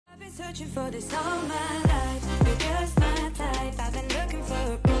Searching for this all my life. You're just my type. I've been looking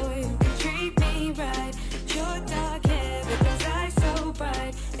for a boy who can treat me right. Short dark hair with those eyes so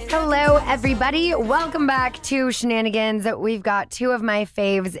bright. Hello, everybody. Welcome back to Scheananigans. We've got two of my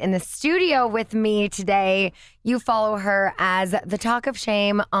faves in the studio with me today. You follow her as the Talk of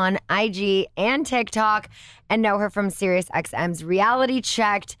Shame on IG and TikTok and know her from SiriusXM's Reality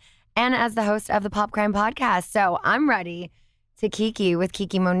Checked and as the host of the Pop Crime Podcast. So I'm ready to Kiki with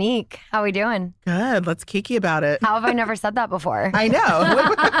Kiki Monique. How we doing? Good. Let's Kiki about it. How have I never said that before? I know.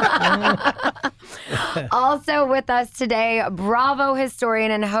 Also with us today, Bravo historian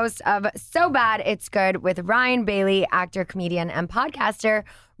and host of So Bad It's Good with Ryan Bailey, actor, comedian, and podcaster.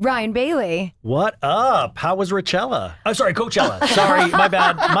 Ryan Bailey. What up? How was Coachella? I'm sorry, Coachella. Sorry, my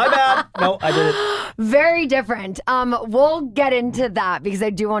bad. My bad. No, I did it. Very different. We'll get into that because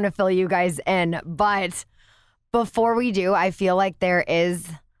I do want to fill you guys in, but before we do, I feel like there is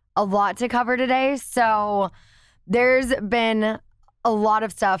a lot to cover today. So there's been a lot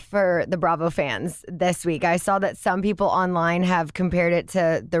of stuff for the Bravo fans this week. I saw that some people online have compared it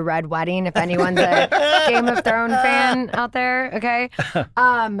to the Red Wedding, if anyone's a Game of Thrones fan out there, okay?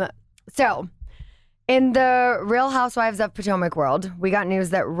 So in the Real Housewives of Potomac world, we got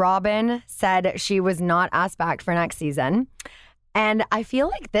news that Robin said she was not asked back for next season. And I feel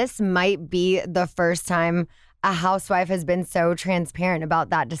like this might be the first time a housewife has been so transparent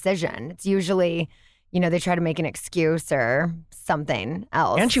about that decision. It's usually, you know, they try to make an excuse or something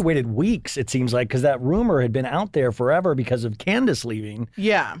else. And she waited weeks, it seems like, because that rumor had been out there forever because of Candace leaving.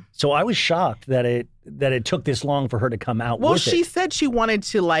 Yeah. So I was shocked that it took this long for her to come out with it. Well, she said she wanted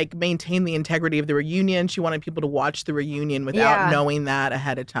to, like, maintain the integrity of the reunion. She wanted people to watch the reunion without knowing that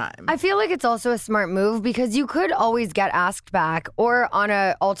ahead of time. I feel like it's also a smart move because you could always get asked back or on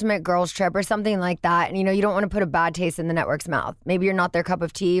a ultimate girls trip or something like that. And, you know, you don't want to put a bad taste in the network's mouth. Maybe you're not their cup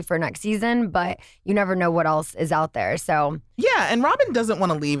of tea for next season, but you never know what else is out there. So yeah, and Robin doesn't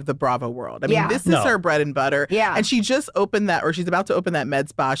want to leave the Bravo world. I mean, this is her bread and butter. Yeah. And she just opened that, or she's about to open that med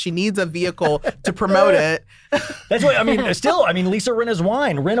spa. She needs a vehicle to promote it. That's why, I mean, Lisa Rinna's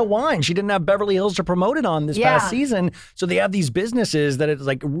wine, Rinna Wine. She didn't have Beverly Hills to promote it on this past season. So they have these businesses that it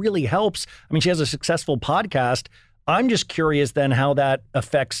like really helps. I mean, she has a successful podcast. I'm just curious then how that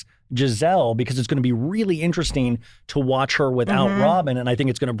affects Giselle, because it's going to be really interesting to watch her without Robin. And I think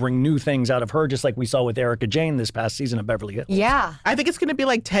it's going to bring new things out of her, just like we saw with Erica Jane this past season of Beverly Hills. Yeah. I think it's going to be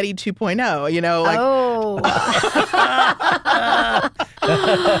like Teddy 2.0, you know? Like,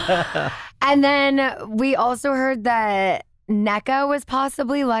 And then we also heard that Nneka was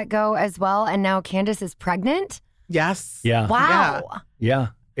possibly let go as well. And now Candace is pregnant. Yes. Yeah. Wow. Yeah.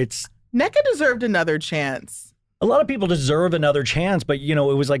 It's Nneka deserved another chance. A lot of people deserve another chance, but, you know,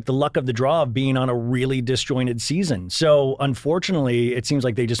 it was like the luck of the draw of being on a really disjointed season. So, unfortunately, it seems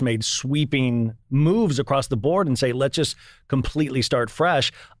like they just made sweeping moves across the board and say, let's just completely start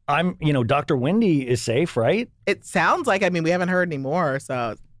fresh. Dr. Wendy is safe, right? It sounds like, I mean, we haven't heard any more,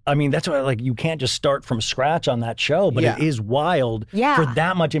 so. I mean, that's why, like, you can't just start from scratch on that show, but it is wild for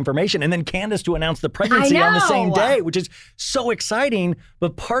that much information. And then Candace to announce the pregnancy on the same day, which is so exciting.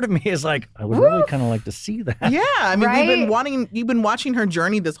 But part of me is like, I would really kind of like to see that. Yeah, I mean, you've been watching her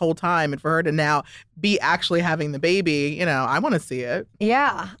journey this whole time, and for her to now be actually having the baby, you know, I want to see it.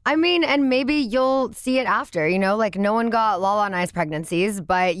 Yeah, I mean, and maybe you'll see it after, you know, like no one got Lala and I's pregnancies,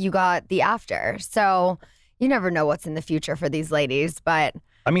 but you got the after. So you never know what's in the future for these ladies, but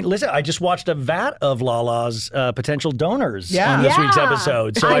I mean, listen, I just watched a vat of Lala's potential donors on this week's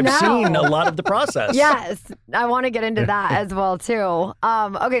episode. So I've seen a lot of the process. Yes, I want to get into that as well, too.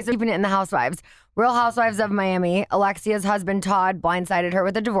 Okay, so keeping it in the Housewives. Real Housewives of Miami, Alexia's husband, Todd, blindsided her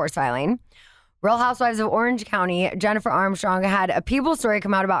with a divorce filing. Real Housewives of Orange County, Jennifer Armstrong had a People story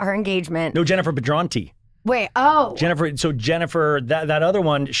come out about her engagement. No, Jennifer Pedranti. Wait, Jennifer, that other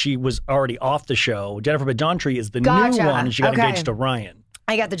one, she was already off the show. Jennifer Pedranti is the new one, and she got engaged to Ryan.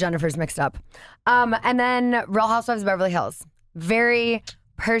 I got the Jennifers mixed up. And then Real Housewives of Beverly Hills. Very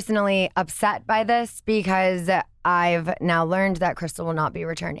personally upset by this because I've now learned that Crystal will not be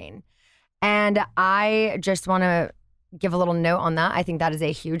returning. And I just want to give a little note on that. I think that is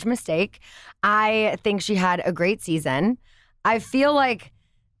a huge mistake. I think she had a great season. I feel like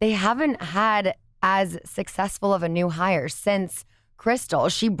they haven't had as successful of a new hire since Crystal.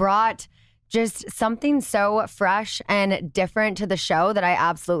 She brought just something so fresh and different to the show that I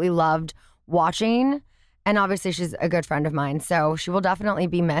absolutely loved watching. And obviously she's a good friend of mine, so she will definitely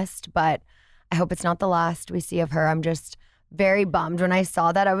be missed, but I hope it's not the last we see of her. I'm just very bummed when I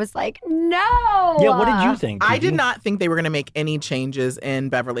saw that. I was like, no. Yeah, what did you think? I Kiki? did not think they were going to make any changes in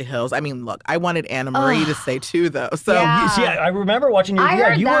Beverly Hills. I mean, look, I wanted Anna Marie to stay too, though. So Yeah. Yeah, I remember watching you. I yeah,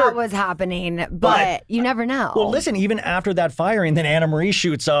 heard you that were. was happening, but you never know. Well, listen, even after that firing, then Anna Marie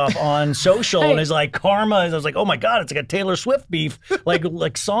shoots off on social and is like, karma. I was like, oh my God, it's like a Taylor Swift beef,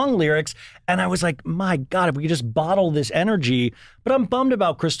 like song lyrics. And I was like, my God, if we could just bottle this energy. But I'm bummed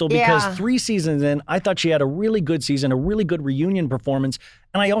about Crystal because 3 seasons in, I thought she had a really good season, a really good reunion performance.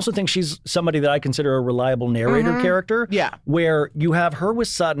 And I also think she's somebody that I consider a reliable narrator character. Yeah. Where you have her with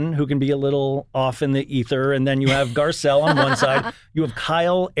Sutton, who can be a little off in the ether, and then you have Garcelle on one side. You have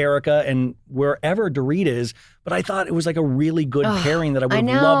Kyle, Erica, and wherever Dorit is. But I thought it was like a really good pairing that I would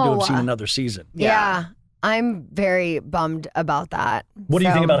have loved to have seen another season. Yeah. I'm very bummed about that. What do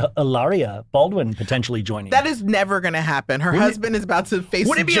you think about Hilaria Baldwin potentially joining? that is never going to happen. Her husband is about to face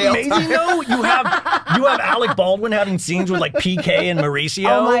Would it be jail amazing time. though? You have Alec Baldwin having scenes with like PK and Mauricio.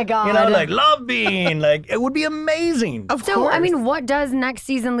 Oh my God. You know, like Love Bean. Like it would be amazing. Of So, course. I mean, what does next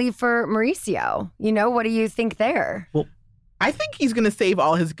season leave for Mauricio? You know, what do you think there? Well, I think he's going to save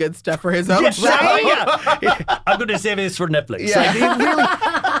all his good stuff for his own yes, show. yeah. I'm going to save this for Netflix. Yeah. Like, it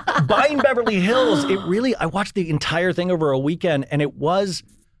really, buying Beverly Hills, I watched the entire thing over a weekend and it was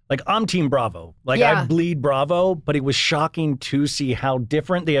like, I'm Team Bravo. Like I bleed Bravo, but it was shocking to see how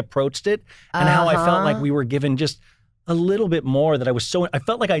different they approached it and how I felt like we were given just a little bit more that I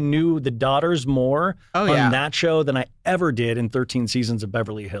felt like I knew the daughters more on that show than I ever did in 13 seasons of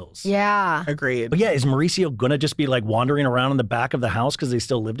Beverly Hills. Yeah. Agreed. But yeah, is Mauricio gonna just be like wandering around in the back of the house because they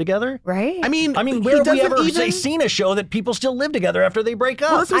still live together? Right? I mean, Where have we doesn't ever seen a show that people still live together after they break up?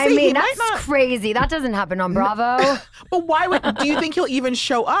 Well, that's what I I'm saying, mean, he might that's not- crazy. That doesn't happen on Bravo. But why do you think he'll even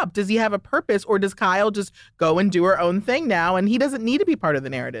show up? Does he have a purpose, or does Kyle just go and do her own thing now, and he doesn't need to be part of the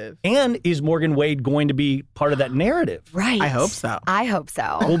narrative? And is Morgan Wade going to be part of that narrative? Right. I hope so. I hope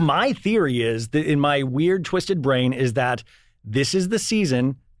so. Well, my theory is that in my weird, twisted brain is that this is the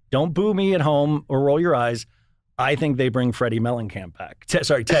season. Don't boo me at home or roll your eyes. I think they bring Freddie Mellencamp back.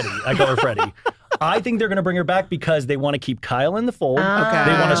 Teddy. I call her Freddie. I think they're going to bring her back because they want to keep Kyle in the fold. Okay.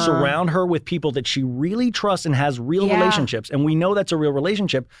 They want to surround her with people that she really trusts and has real relationships. And we know that's a real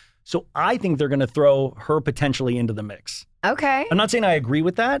relationship. So I think they're going to throw her potentially into the mix. Okay. I'm not saying I agree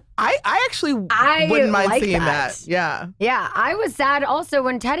with that. I actually I wouldn't mind like seeing that. that. Yeah. Yeah, I was sad also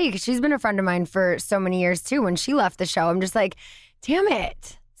when Teddy, because she's been a friend of mine for so many years too, when she left the show. I'm just like, damn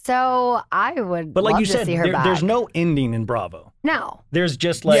it. So I would But like love you to said, see her back. there's no ending in Bravo. No. There's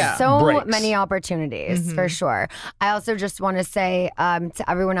just like So breaks. many opportunities for sure. I also just want to say to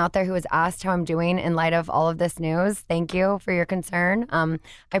everyone out there who has asked how I'm doing in light of all of this news, thank you for your concern. I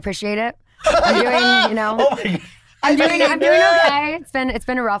appreciate it. I'm doing, you know, Oh my God. I'm doing okay. It's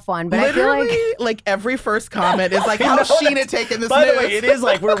been a rough one, but I feel Literally, like every first comment is like, how's Scheana taking this By news? the way, it is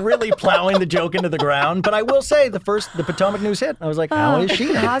like we're really plowing the joke into the ground. But I will say the Potomac news hit. I was like, how is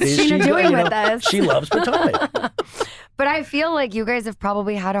Scheana? how's Is Scheana she doing good? You with know, this? She loves Potomac. but I feel like you guys have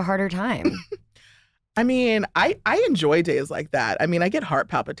probably had a harder time. I mean, I enjoy days like that. I mean, I get heart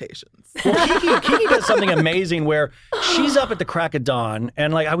palpitations. Well, Kiki does something amazing where she's up at the crack of dawn.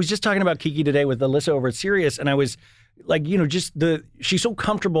 And like I was just talking about Kiki today with Alyssa over at Sirius, and I was like, you know, she's so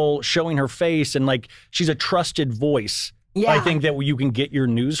comfortable showing her face, and like she's a trusted voice. Yeah. I think that you can get your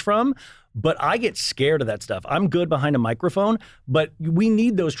news from. But I get scared of that stuff. I'm good behind a microphone, but we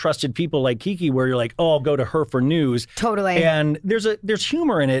need those trusted people like Kiki where you're like, oh, I'll go to her for news. Totally. And there's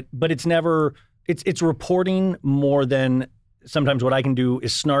humor in it, but it's never, it's reporting more than sometimes what I can do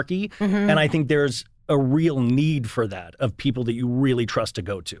is snarky. And I think there's a real need for that of people that you really trust to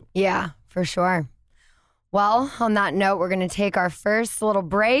go to. Yeah, for sure. Well, on that note, we're going to take our first little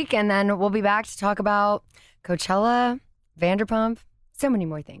break, and then we'll be back to talk about Coachella, Vanderpump, so many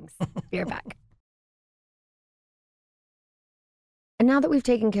more things. Be right back. And now that we've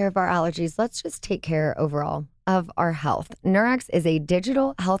taken care of our allergies, let's just take care overall of our health. Nurx is a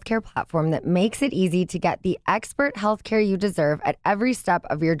digital healthcare platform that makes it easy to get the expert healthcare you deserve at every step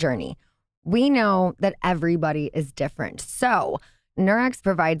of your journey. We know that everybody is different, so Nurx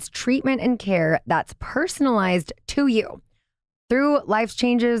provides treatment and care that's personalized to you. Through life's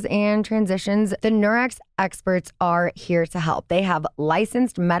changes and transitions, the Nurx experts are here to help. They have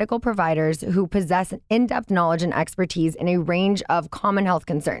licensed medical providers who possess in-depth knowledge and expertise in a range of common health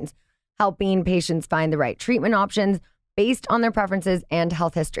concerns, helping patients find the right treatment options based on their preferences and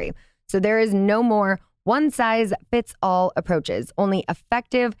health history. So there is no more one-size-fits-all approaches, only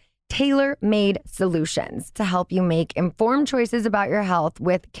effective, tailor-made solutions to help you make informed choices about your health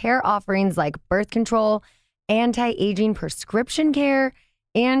with care offerings like birth control, anti-aging prescription care,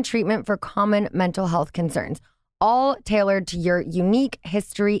 and treatment for common mental health concerns, all tailored to your unique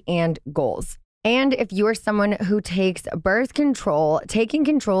history and goals. And if you're someone who takes birth control, taking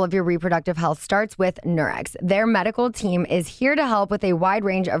control of your reproductive health starts with Nurx. Their medical team is here to help with a wide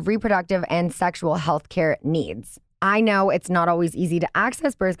range of reproductive and sexual health care needs. I know it's not always easy to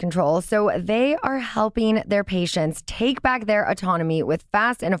access birth control, so they are helping their patients take back their autonomy with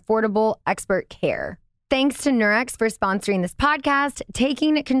fast and affordable expert care. Thanks to Nurx for sponsoring this podcast.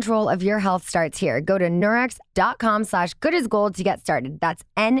 Taking control of your health starts here. Go to nurx.com/goodasgold to get started. That's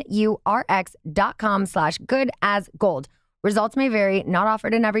NURX.com/goodasgold. Results may vary, not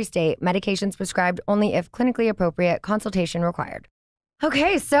offered in every state. Medications prescribed only if clinically appropriate. Consultation required.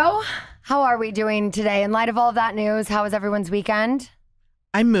 Okay, so how are we doing today? In light of all of that news, how was everyone's weekend?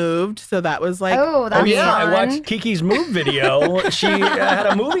 I moved, so that was like, that's yeah, fun. I watched Kiki's move video. She had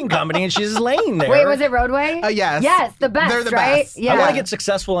a moving company and she's laying there. Wait, was it Roadway? Yes. Yes, the best, They're the right? best. Yeah. I want to get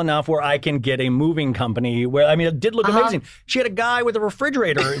successful enough where I can get a moving company where, I mean, it did look amazing. She had a guy with a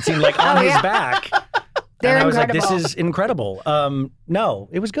refrigerator, it seemed like, on his back. They're and I was incredible. like, this is incredible. No,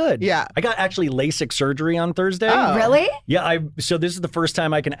 it was good. Yeah. I got actually LASIK surgery on Thursday. Oh. Really? Yeah, so this is the first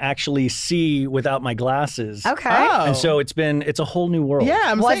time I can actually see without my glasses. Okay. Oh. And so it's a whole new world. Yeah,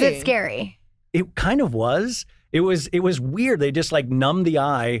 I'm Was saying. it scary? It kind of was. It was weird. They just like numb the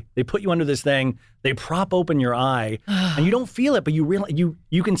eye. They put you under this thing. They prop open your eye, and you don't feel it, but you realize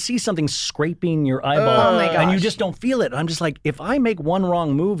you can see something scraping your eyeball, Oh my and you gosh. just don't feel it. I'm just like, if I make one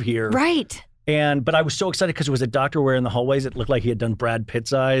wrong move here, Right. but I was so excited because it was a doctor where in the hallways it looked like he had done Brad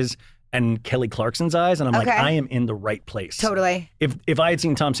Pitt's eyes and Kelly Clarkson's eyes, and I'm like, Okay. I am in the right place. Totally. If I had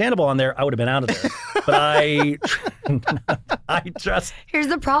seen Tom Sandoval on there, I would have been out of there. But I just. Here's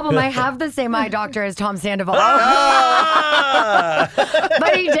the problem. I have the same eye doctor as Tom Sandoval. Ah!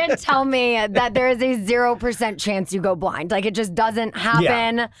 But he did tell me that there is a 0% chance you go blind. Like, it just doesn't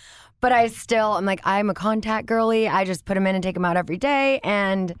happen. Yeah. But I'm like, I'm a contact girly. I just put them in and take them out every day.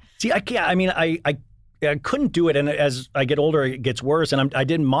 And See, I can't. I mean, I couldn't do it, and as I get older, it gets worse. And I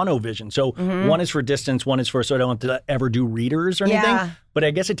did monovision, so one is for distance, one is for so I don't have to ever do readers or anything. Yeah. But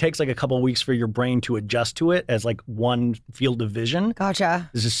I guess it takes like a couple of weeks for your brain to adjust to it as like one field of vision. gotcha.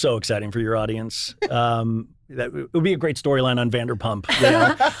 This is so exciting for your audience. That it would be a great storyline on Vanderpump. You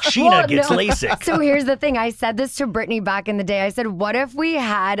know? Scheana Well, gets no. LASIK. So here's the thing. I said this to Brittany back in the day. I said, what if we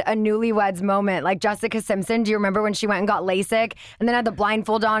had a newlyweds moment like Jessica Simpson? Do you remember when she went and got LASIK and then had the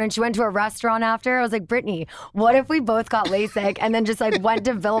blindfold on and she went to a restaurant after? I was like, Brittany, what if we both got LASIK and then just like went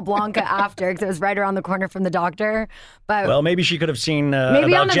to Villa Blanca after because it was right around the corner from the doctor? But Well, maybe she could have seen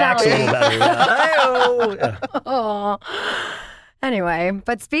Maybe on About the Jackson a Valley. little better. Yeah. Oh. Anyway,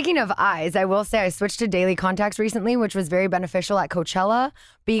 but speaking of eyes, I will say I switched to daily contacts recently, which was very beneficial at Coachella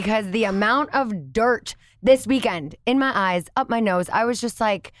because the amount of dirt this weekend in my eyes, up my nose, I was just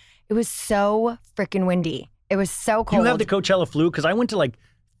like, it was so freaking windy. It was so cold. You have the Coachella flu? Because I went to like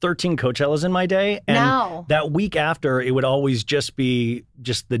 13 Coachellas in my day. And No. that week after, it would always just be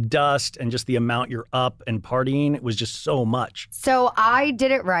just the dust and just the amount you're up and partying. It was just so much. So I did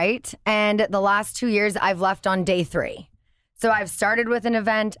it right. And the last 2 years, I've left on day 3. So I've started with an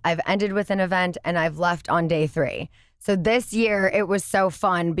event, I've ended with an event, and I've left on day 3. So this year, it was so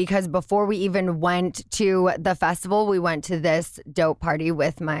fun because before we even went to the festival, we went to this dope party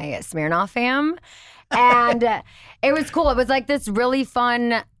with my Smirnoff fam. And it was cool. It was like this really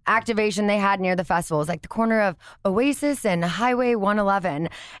fun activation they had near the festival. It was like the corner of Oasis and Highway 111.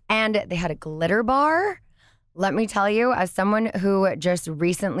 And they had a glitter bar. Let me tell you, as someone who just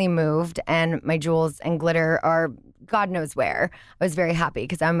recently moved and my jewels and glitter are God knows where, I was very happy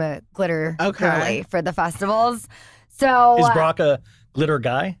because I'm a glitter girly for the festivals. So Is Brock a glitter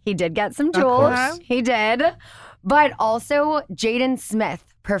guy? he did get some jewels. course. He did. But also Jaden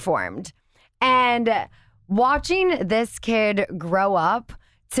Smith performed. And watching this kid grow up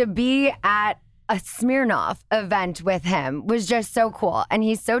to be at a Smirnoff event with him was just so cool. And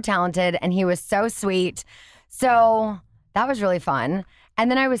he's so talented and he was so sweet. So that was really fun.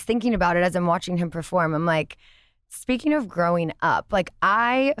 And then I was thinking about it as I'm watching him perform. I'm like, speaking of growing up, like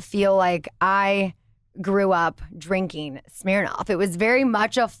I feel like I grew up drinking Smirnoff. It was very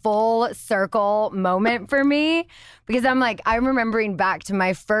much a full circle moment for me because I'm remembering back to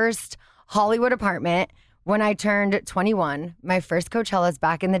my first Hollywood apartment when I turned 21, my first Coachella's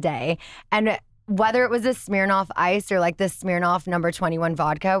back in the day. And whether it was a Smirnoff Ice or like the Smirnoff number 21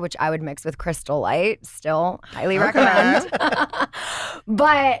 vodka, which I would mix with Crystal Light, still highly recommend.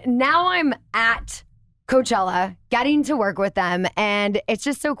 But now I'm at Coachella, getting to work with them. And it's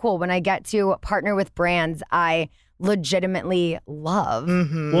just so cool when I get to partner with brands I legitimately love.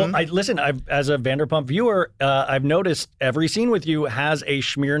 Well, listen, as a Vanderpump viewer, I've noticed every scene with you has a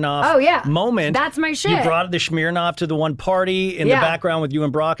Smirnoff moment. That's my shit. You brought the Smirnoff to the one party in the background with you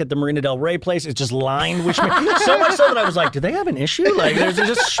and Brock at the Marina Del Rey place. It's just lined with Smirnoff. So much so that I was like, do they have an issue? Like, there's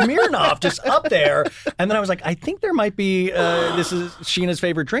just Smirnoff just up there. And then I was like, I think there might be, this is Scheana's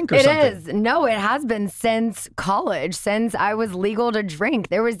favorite drink or something. It is. No, it has been since college, since I was legal to drink.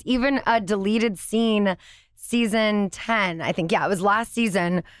 There was even a deleted scene season 10, I think. Yeah, it was last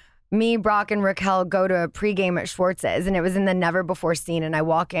season. Me, Brock, and Raquel go to a pregame at Schwartz's, and it was in the never before scene. And I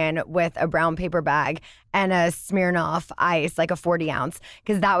walk in with a brown paper bag and a Smirnoff Ice, like a 40 ounce,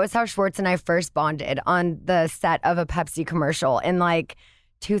 because that was how Schwartz and I first bonded on the set of a Pepsi commercial in like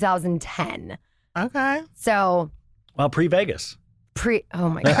 2010. Okay. So, well, pre-Vegas. Oh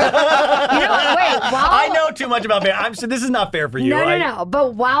my God. You know what? Wait, I know too much about Vegas. So this is not fair for you. No.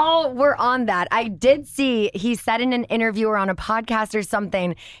 But while we're on that, I did see he said in an interview or on a podcast or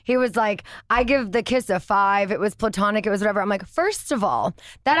something, he was like, I give the kiss a 5. It was platonic. It was whatever. I'm like, first of all,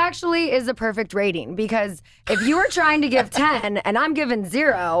 that actually is a perfect rating, because if you were trying to give 10 and I'm giving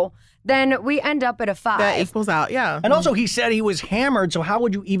 0, then we end up at a 5. That equals out, yeah. And also, he said he was hammered, so how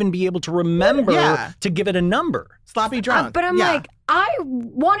would you even be able to remember to give it a number? Sloppy drunk. But I'm like, I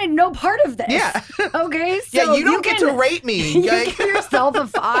wanted no part of this. Yeah. Okay? So you don't get to rate me. You give yourself a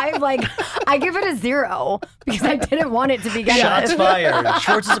 5. Like, I give it a 0 because I didn't want it to begin with. Shots fired.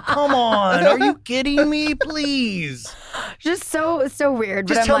 Schwartz is like, come on. Are you kidding me? Please. Just so weird.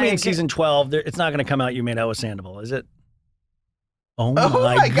 Just but tell I'm me like, in season 12, it's not going to come out you made out with Sandoval, is it? Oh my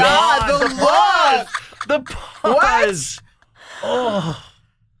my God, the pause. Oh.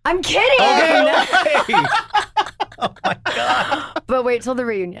 I'm kidding. Okay. Oh my God. But wait till the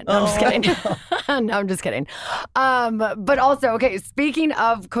reunion. No, I'm just kidding. No, I'm just kidding. But also, okay, speaking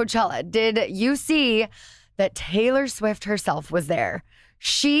of Coachella, did you see that Taylor Swift herself was there?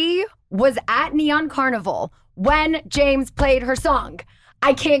 She was at Neon Carnival when James played her song.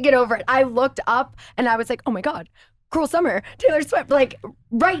 I can't get over it. I looked up and I was like, oh my God. Cruel Summer, Taylor Swift, like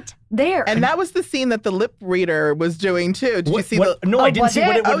right there. And that was the scene that the lip reader was doing too. Did you see the? No, I didn't see.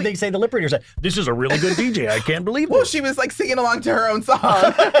 What did they say? The lip reader said, "This is a really good DJ. I can't believe this." Well, she was like singing along to her own song,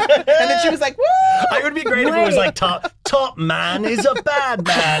 and then she was like, "Woo!" I would be great if it was like top man is a bad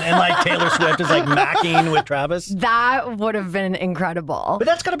man, and like Taylor Swift is like macking with Travis. That would have been incredible. But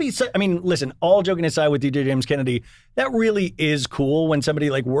that's got to be. I mean, listen. All joking aside, with DJ James Kennedy, that really is cool when somebody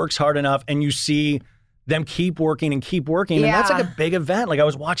like works hard enough and you see them keep working and keep working. And that's like a big event. Like I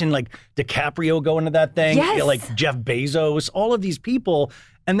was watching like DiCaprio go into that thing, like Jeff Bezos, all of these people.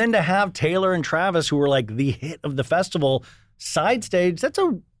 And then to have Taylor and Travis, who were like the hit of the festival, side stage, that's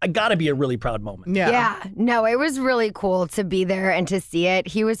gotta be a really proud moment. Yeah. No, it was really cool to be there and to see it.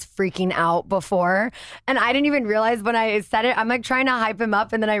 He was freaking out before. And I didn't even realize when I said it, I'm like trying to hype him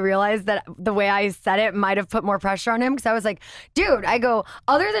up. And then I realized that the way I said it might have put more pressure on him. Cause I was like, dude, I go,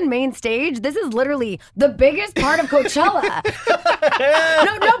 other than main stage, this is literally the biggest part of Coachella.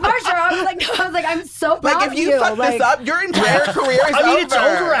 no pressure. I was like, I'm so proud like of if you fuck like, this up, your entire career is over. I mean, it's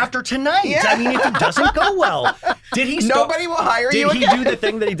over after tonight. Yeah. I mean, if it doesn't go well, did he? Nobody will hire you. Did he do the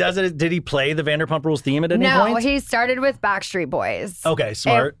thing that he does? Did he play the Vanderpump Rules theme at any point? No, he started with Backstreet Boys. Okay,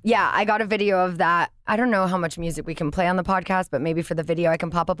 smart. Yeah, I got a video of that. I don't know how much music we can play on the podcast, but maybe for the video I can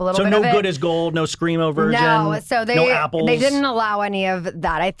pop up a little bit of it. So no Good as Gold, no Screamo version, no apples. They didn't allow any of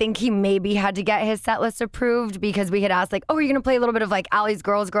that. I think he maybe had to get his set list approved because we had asked like, oh, are you going to play a little bit of like Allie's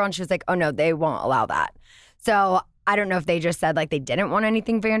Girls Girl? And she was like, oh no, they won't allow that. So I don't know if they just said like they didn't want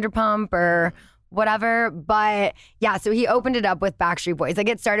anything Vanderpump or whatever, but yeah, so he opened it up with Backstreet Boys. Like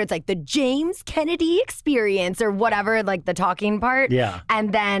it started, it's like the James Kennedy experience or whatever, like the talking part. Yeah.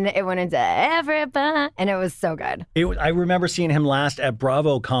 And then it went into everybody, and it was so good. I remember seeing him last at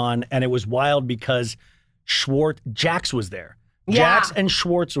BravoCon, and it was wild because Jax was there. Yeah. Jax and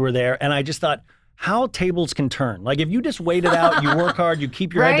Schwartz were there, and I just thought, how tables can turn. Like if you just wait it out, you work hard, you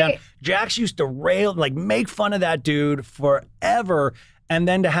keep your head down. Jax used to make fun of that dude forever. And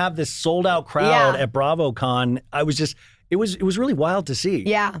then to have this sold out crowd at BravoCon, it was really wild to see.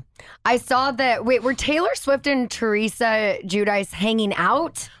 Yeah. I saw that, were Taylor Swift and Teresa Giudice hanging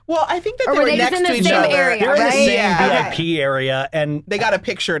out? Well, I think that or they were next in the to each same other. area, They were in the right? same VIP area, and they got a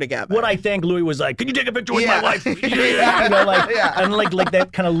picture together. What I think Louis was like, "Could you take a picture with my wife?" And like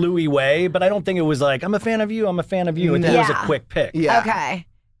that kind of Louis way. But I don't think it was like, "I'm a fan of you. I'm a fan of you." I think it was a quick pick. Yeah. Okay.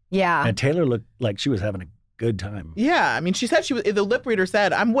 Yeah. And Taylor looked like she was having a good time. Yeah, I mean, she said the lip reader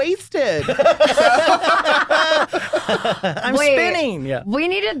said, "I'm wasted." I'm spinning. Yeah. We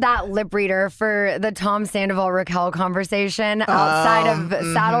needed that lip reader for the Tom Sandoval Raquel conversation outside of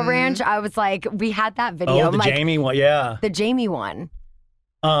Saddle Ranch. I was like, we had that video. Oh, the Jamie one. Yeah. The Jamie one.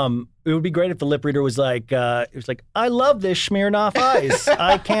 It would be great if the lip reader was like, I love this Smirnoff Ice.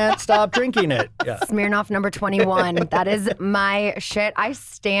 I can't stop drinking it. Yeah. Smirnoff number 21. That is my shit. I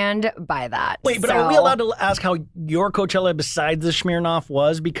stand by that. Wait, but are we allowed to ask how your Coachella besides the Smirnoff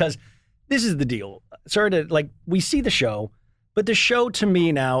was? Because this is the deal. Sorry to, we see the show, but the show to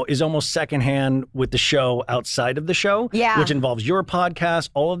me now is almost secondhand with the show outside of the show. Yeah. Which involves your podcast,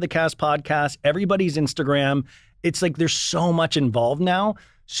 all of the cast podcasts, everybody's Instagram. It's like there's so much involved now.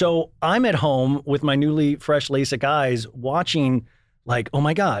 So I'm at home with my newly fresh LASIK eyes watching, oh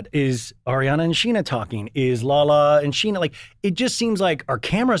my God, is Ariana and Scheana talking? Is Lala and Scheana? It just seems like, are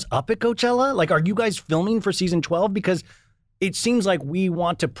cameras up at Coachella? Are you guys filming for season 12? Because it seems like we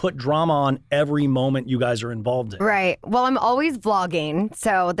want to put drama on every moment you guys are involved in. Right. Well, I'm always vlogging,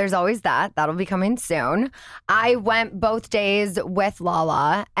 so there's always that. That'll be coming soon. I went both days with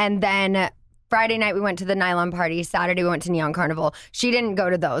Lala, and then Friday night, we went to the Nylon Party. Saturday, we went to Neon Carnival. She didn't go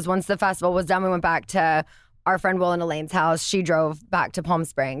to those. Once the festival was done, we went back to our friend Will and Elaine's house. She drove back to Palm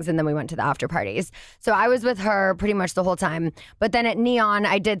Springs, and then we went to the after parties. So I was with her pretty much the whole time. But then at Neon,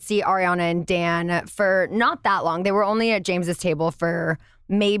 I did see Ariana and Dan for not that long. They were only at James's table for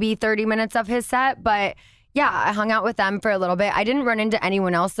maybe 30 minutes of his set. But yeah, I hung out with them for a little bit. I didn't run into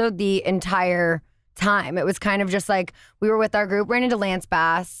anyone else, though, the entire time. It was kind of just we were with our group, ran into Lance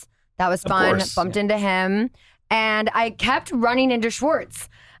Bass. That was fun. Bumped into him. And I kept running into Schwartz.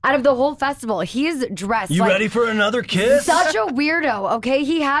 Out of the whole festival, he's dressed. You ready for another kiss? Such a weirdo, okay?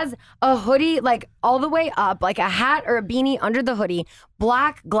 He has a hoodie, all the way up, a hat or a beanie under the hoodie,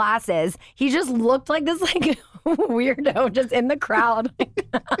 black glasses. He just looked like this, weirdo just in the crowd.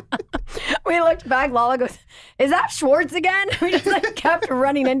 We looked back, Lala goes, "Is that Schwartz again?" We just kept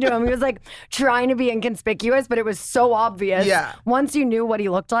running into him. He was trying to be inconspicuous, but it was so obvious. Yeah. Once you knew what he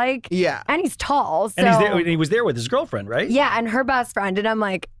looked like. Yeah. And he's tall. So. And he was there with his girlfriend, right? Yeah, and her best friend. And I'm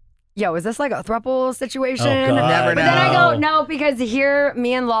like, yo, is this a throuple situation? Oh, God. Never know. But then I go, no, because here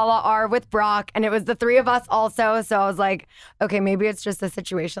me and Lala are with Brock, and it was the three of us also. So I was like, okay, maybe it's just a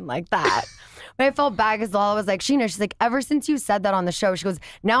situation like that. But I felt bad because Lala was like, Scheana, she's like, ever since you said that on the show, she goes,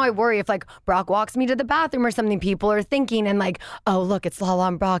 now I worry if Brock walks me to the bathroom or something, people are thinking and oh, look, it's Lala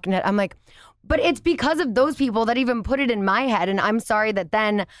and Brock. And I'm like, but it's because of those people that even put it in my head. And I'm sorry that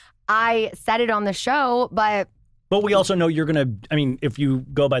then I said it on the show, but we also know you're going to, if you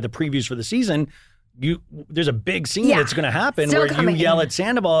go by the previews for the season, there's a big scene that's going to happen Still where coming. you yell at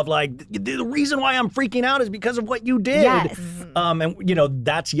Sandoval the reason why I'm freaking out is because of what you did. Yes. And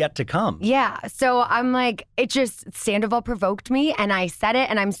that's yet to come. Yeah. So I'm it just, Sandoval provoked me and I said it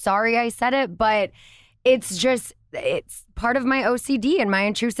and I'm sorry I said it, but it's part of my OCD and my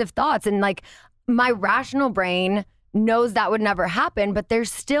intrusive thoughts. And my rational brain knows that would never happen, but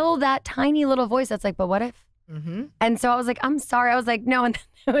there's still that tiny little voice that's but what if? Mm-hmm. And so I was I'm sorry. I was no. And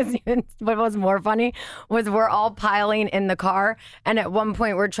it was even, what was more funny was we're all piling in the car. And at one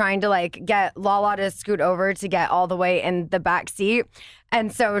point we're trying to get Lala to scoot over to get all the way in the back seat.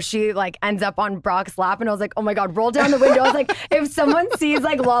 And so she ends up on Brock's lap. And I was oh my God, roll down the window. I was if someone sees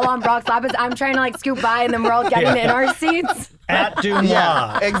Lala on Brock's lap, I'm trying to scoot by and then we're all getting in our seats. At Dumois.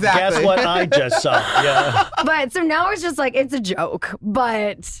 Yeah, exactly. Guess what I just saw. Yeah. But so now it's just it's a joke.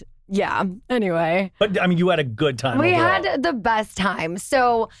 But yeah, anyway. But you had a good time. We overall. had the best time.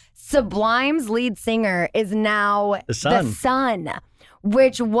 So Sublime's lead singer is now The Sun,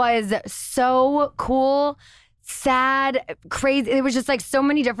 which was so cool, sad, crazy. It was just so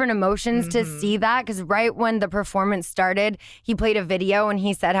many different emotions to see that, because right when the performance started, he played a video and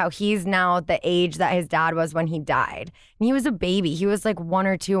he said how he's now the age that his dad was when he died. And he was a baby. He was 1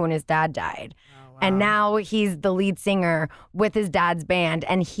 or 2 when his dad died. And now he's the lead singer with his dad's band.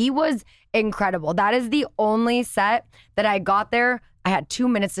 And he was incredible. That is the only set that I got there. I had 2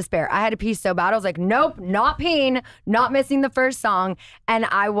 minutes to spare. I had to pee so bad. I was nope, not peeing, not missing the first song. And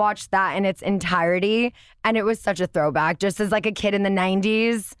I watched that in its entirety. And it was such a throwback, just as a kid in the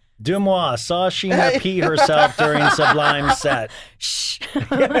 90s. Dumois saw Scheana pee herself during Sublime's set. Shh.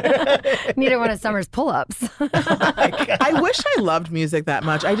 Needed one of Summer's pull-ups. I wish I loved music that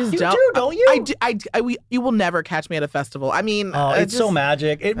much. I just don't. You do, don't you? You will never catch me at a festival. It's so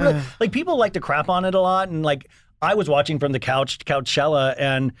magic. It really, people like to crap on it a lot, and I was watching from the couch to Coachella,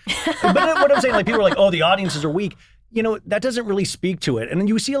 but what I'm saying, people are oh, the audiences are weak. That doesn't really speak to it. And then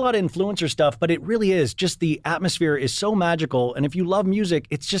you see a lot of influencer stuff, but it really is just the atmosphere is so magical. And if you love music,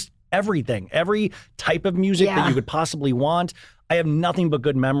 it's just everything, every type of music that you could possibly want. I have nothing but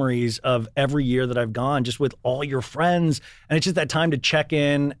good memories of every year that I've gone just with all your friends. And it's just that time to check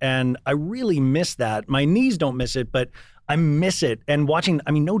in. And I really miss that. My knees don't miss it, but I miss it. And watching,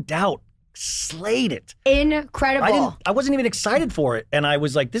 I mean, no doubt, slayed it. Incredible. I wasn't even excited for it. And I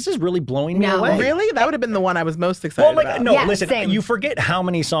was like, this is really blowing me away. Really? That would have been the one I was most excited about. No, Yeah, listen, same. you forget how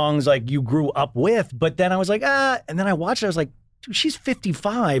many songs like you grew up with. But then I was like, and then I watched it. I was like, dude, she's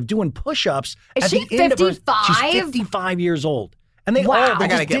 55 doing push-ups. Is at she the end of her, 55? she's 55 years old. And they Wow. they I gotta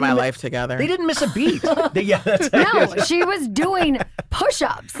just get my didn't- life together. They didn't miss a beat. That's No, she was doing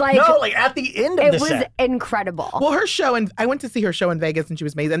push-ups. Like, no, like at the end of it the was set. incredible. Well, her show, and I went to see her show in Vegas, and she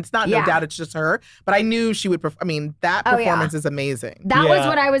was amazing. And it's not no doubt it's just her, but I knew she would. I mean, that performance is amazing. That was Yeah.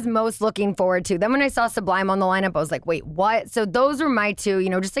 what I was most looking forward to. Then when I saw Sublime on the lineup, I was like, wait, what? So those were my two,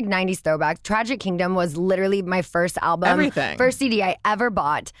 just like 90s throwbacks. Tragic Kingdom was literally my first album. Everything. First CD I ever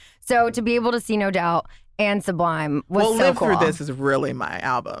bought. So to be able to see No Doubt and Sublime was so Live cool. Through This is really my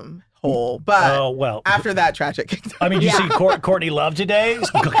album whole. But Oh, well. after that, Tragic Kingdom. I mean, you see Courtney Love today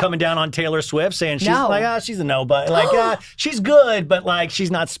coming down on Taylor Swift saying she's No. she's a nobody. Like, she's good, but like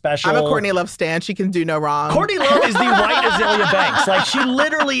she's not special. I'm a Courtney Love stan. She can do no wrong. Courtney Love is the white Azalea Banks. Like, she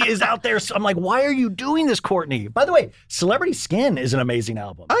literally is out there. I'm like, why are you doing this, Courtney? By the way, Celebrity Skin is an amazing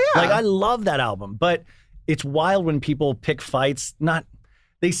album. Oh, yeah. Like, I love that album. But it's wild when people pick fights,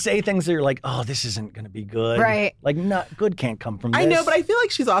 they say things that are like, oh, this isn't going to be good. Right. Like, not good can't come from this. I know, but I feel like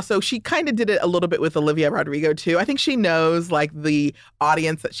she kind of did it a little bit with Olivia Rodrigo too. I think she knows like the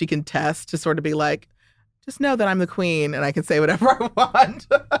audience that she can test to sort of be like, just know that I'm the queen and I can say whatever I want.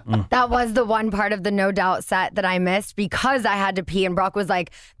 That was the one part of the No Doubt set that I missed because I had to pee. And Brock was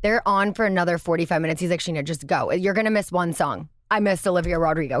like, they're on for another 45 minutes. He's like, Scheana, just go. You're going to miss one song. I missed Olivia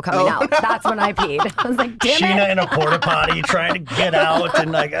Rodrigo coming out. That's when I peed. I was like, damn Scheana it. in a porta potty trying to get out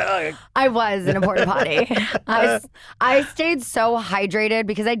and like, I was in a porta potty. I stayed so hydrated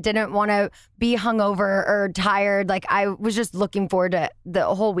because I didn't want to be hungover or tired. Like I was just looking forward to the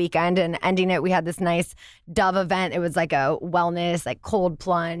whole weekend and ending it. We had this nice Dove event. It was like a wellness, like cold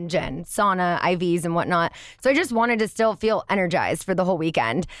plunge and sauna, IVs and whatnot. So I just wanted to still feel energized for the whole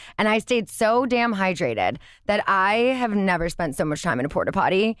weekend. And I stayed so damn hydrated that I have never spent so much time in a porta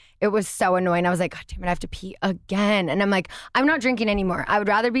potty. It was so annoying. I was like, God damn it, I have to pee again. And I'm like, I'm not drinking anymore. I would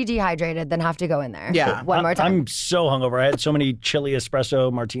rather be dehydrated than have to go in there. Yeah. One more time. I'm so hungover. I had so many chili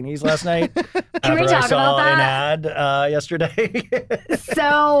espresso martinis last night. Can we after talk I saw about an that? ad yesterday.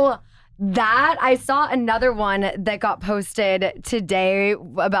 So that I saw another one that got posted today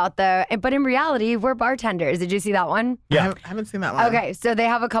about but in reality, we're bartenders. Did you see that one? Yeah. I haven't seen that one. Okay, so they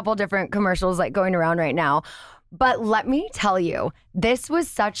have a couple different commercials like going around right now. But let me tell you, this was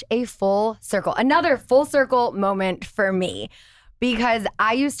such a another full circle moment for me because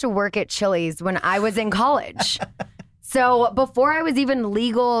I used to work at Chili's when I was in college. So before I was even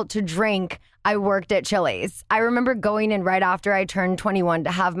legal to drink, I worked at Chili's. I remember going in right after I turned 21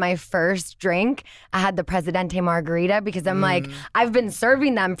 to have my first drink. I had the Presidente Margarita because I'm like, I've been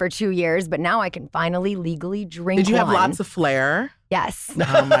serving them for 2 years, but now I can finally legally drink Did you have one. lots of flair? Yes.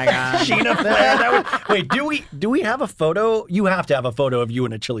 Oh my God. Scheana Flair. Wait, do we have a photo? You have to have a photo of you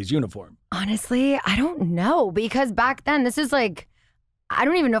in a Chili's uniform. Honestly, I don't know because back then, this is like, I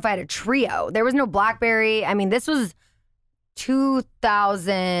don't even know if I had a trio. There was no BlackBerry. I mean, this was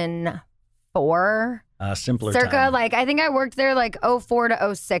 2004. Simpler Circa, time. like, I think I worked there like 04 to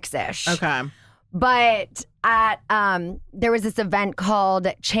 06-ish. Okay. But there was this event called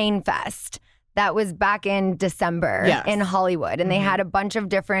Chain Fest that was back in December Yes. in Hollywood. And they had a bunch of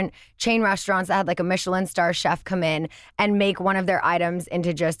different chain restaurants that had like a Michelin star chef come in and make one of their items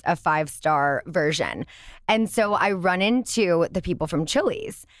into just a 5-star version. And so I run into the people from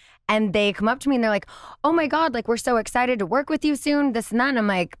Chili's and they come up to me and they're like, oh my God, like we're so excited to work with you soon, this and that. And I'm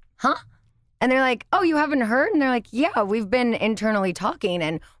like, huh? And they're like, oh, you haven't heard? And they're like, yeah, we've been internally talking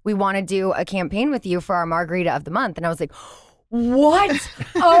and we want to do a campaign with you for our Margarita of the Month. And I was like, what?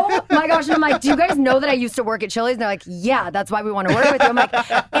 Oh my gosh. And I'm like, do you guys know that I used to work at Chili's? And they're like, yeah, that's why we want to work with you. I'm like,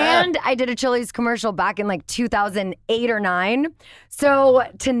 and I did a Chili's commercial back in like 2008 or 9. So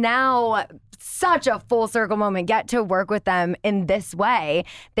to now, such a full circle moment, get to work with them in this way.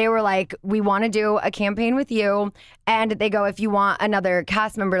 They were like, we want to do a campaign with you. And they go, if you want another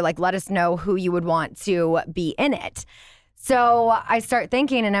cast member, like let us know who you would want to be in it. So I start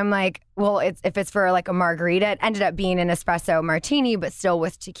thinking and I'm like, well, if it's for like a margarita, it ended up being an espresso martini, but still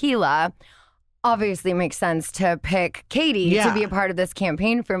with tequila. obviously makes sense to pick Katie to be a part of this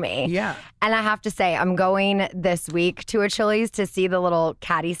campaign for me. Yeah. And I have to say, I'm going this week to a Chili's to see the little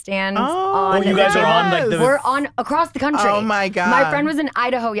caddy stands. Oh, on you guys are on like the... We're on across the country. Oh my God. My friend was in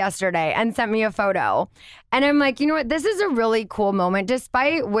Idaho yesterday and sent me a photo. And I'm like, you know what? This is a really cool moment,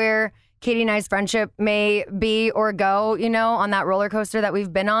 despite where Katie and I's friendship may be or go, you know, on that roller coaster that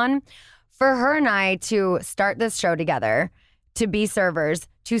we've been on. For her and I to start this show together, to be servers,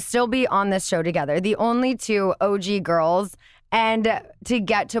 to still be on this show together, the only two OG girls, and to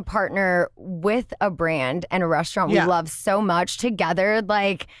get to partner with a brand and a restaurant we love so much together,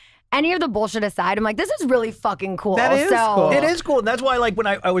 like any of the bullshit aside, I'm like, this is really fucking cool. That is cool. It is cool. And that's why, like, when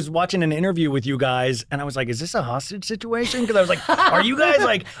I was watching an interview with you guys, and I was like, is this a hostage situation? Because I was like, are you guys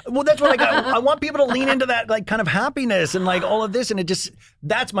like, well, that's what I want people to lean into that, like, kind of happiness and, like, all of this. And it just,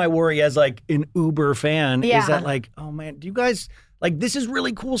 that's my worry as, like, an Uber fan is that, like, oh, man, do you guys, like, this is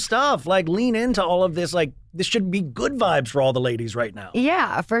really cool stuff. Like, lean into all of this. Like, this should be good vibes for all the ladies right now.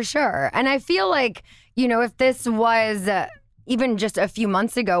 Yeah, for sure. And I feel like, you know, if this was... even just a few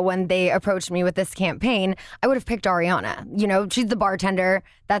months ago when they approached me with this campaign, I would have picked Ariana. You know, she's the bartender.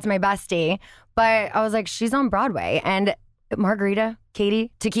 That's my bestie. But I was like, she's on Broadway. And Margarita,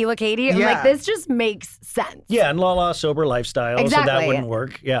 Katie, Tequila Katie. I'm like, this just makes sense. Yeah, and La sober lifestyle, so that wouldn't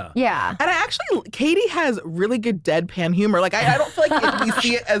work. Yeah. Yeah. And Katie has really good deadpan humor. Like, I don't feel like we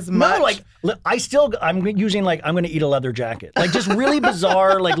see it as much. No, like, I'm using, like, I'm going to eat a leather jacket. Like, just really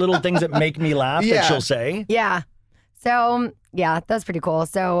bizarre, like, little things that make me laugh that she'll say. Yeah. So, yeah, that's pretty cool.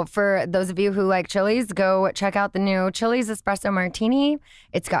 So, for those of you who like Chili's, go check out the new Chili's Espresso Martini.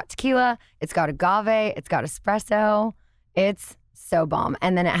 It's got tequila, it's got agave, it's got espresso. It's so bomb.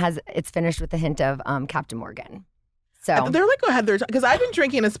 And then it's finished with a hint of Captain Morgan. So they're like, go ahead, because I've been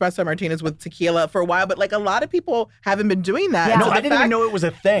drinking espresso martinis with tequila for a while, but like a lot of people haven't been doing that. Yeah. No, I didn't even know it was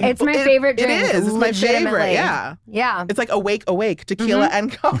a thing. It's my favorite drink. It is. It's my favorite. Yeah. Yeah. It's like awake, tequila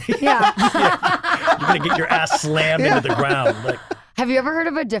and coffee. Yeah. You're going to get your ass slammed into the ground. Like, have you ever heard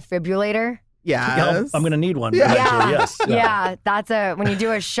of a defibrillator? Yes. I'm going to need one. Yeah. Eventually, yes. Yeah, that's when you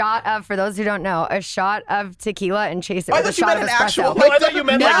do a shot of, for those who don't know, a shot of tequila and chase it with a shot of espresso. No, I thought you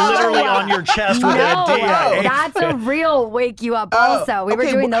meant like literally on your chest with a D. That's a real wake you up also. We were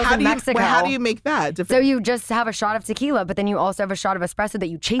doing those in Mexico. How do you make that? So you just have a shot of tequila, but then you also have a shot of espresso that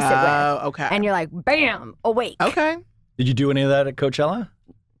you chase it with. Okay. And you're like, bam, awake. Okay. Did you do any of that at Coachella?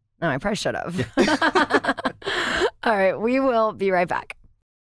 No, I probably should have. All right, we will be right back.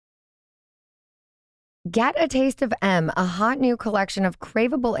 Get a taste of M, a hot new collection of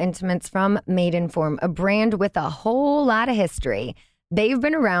craveable intimates from Maidenform, a brand with a whole lot of history. They've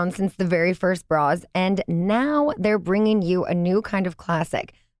been around since the very first bras, and now they're bringing you a new kind of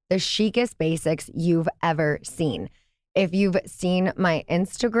classic, the chicest basics you've ever seen. If you've seen my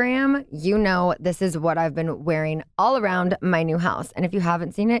Instagram, you know this is what I've been wearing all around my new house. And if you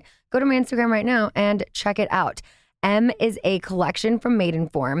haven't seen it, go to my Instagram right now and check it out. M is a collection from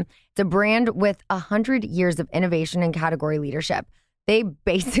Maidenform. It's a brand with 100 years of innovation and category leadership. They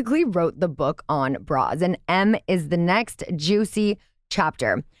basically wrote the book on bras, and M is the next juicy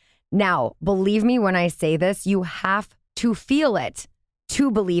chapter. Now, believe me when I say this, you have to feel it to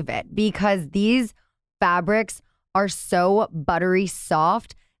believe it, because these fabrics are so buttery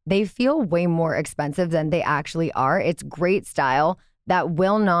soft. They feel way more expensive than they actually are. It's great style that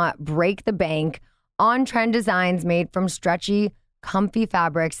will not break the bank. On-trend designs made from stretchy, comfy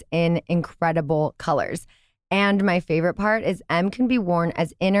fabrics in incredible colors. And my favorite part is M can be worn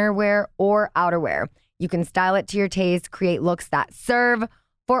as innerwear or outerwear. You can style it to your taste, create looks that serve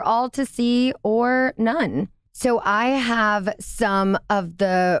for all to see or none. So I have some of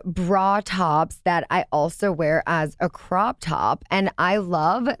the bra tops that I also wear as a crop top. And I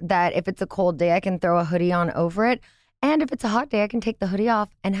love that if it's a cold day, I can throw a hoodie on over it. And if it's a hot day, I can take the hoodie off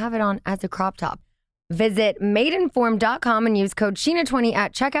and have it on as a crop top. Visit Maidenform.com and use code Scheana20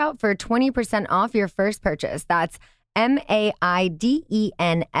 at checkout for 20% off your first purchase. That's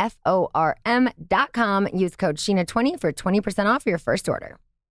Maidenform.com. Use code Scheana20 for 20% off your first order.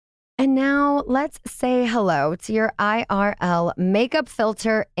 And now let's say hello to your IRL makeup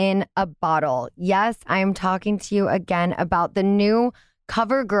filter in a bottle. Yes, I am talking to you again about the new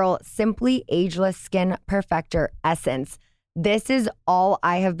Covergirl Simply Ageless Skin Perfector Essence. This is all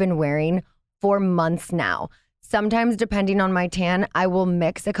I have been wearing for months now. Sometimes, depending on my tan, I will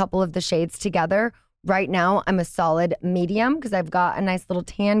mix a couple of the shades together. Right now, I'm a solid medium because I've got a nice little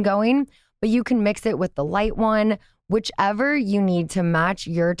tan going, but you can mix it with the light one, whichever you need to match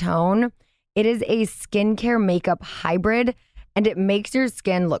your tone. It is a skincare makeup hybrid, and it makes your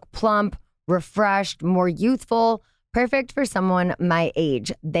skin look plump, refreshed, more youthful, Perfect for someone my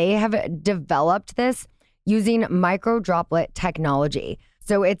age. They have developed this using micro droplet technology.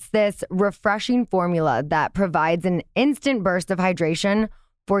 So it's this refreshing formula that provides an instant burst of hydration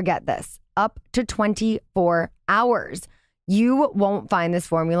for, get this, up to 24 hours. You won't find this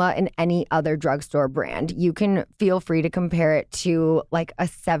formula in any other drugstore brand. You can feel free to compare it to like a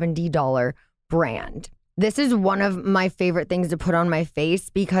 $70 brand. This is one of my favorite things to put on my face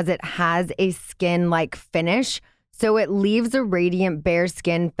because it has a skin-like finish. So it leaves a radiant bare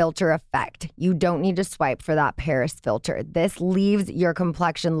skin filter effect. You don't need to swipe for that Paris filter. This leaves your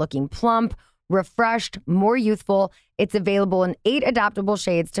complexion looking plump, refreshed, more youthful. It's available in 8 adaptable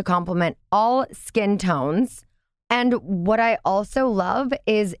shades to complement all skin tones. And what I also love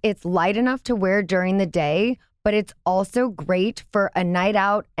is it's light enough to wear during the day, but it's also great for a night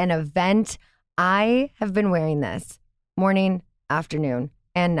out, an event. I have been wearing this morning, afternoon,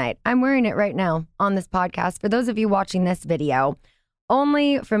 and night. I'm wearing it right now on this podcast. For those of you watching this video,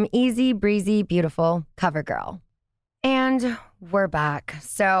 only from Easy, Breezy, Beautiful, Covergirl. And we're back.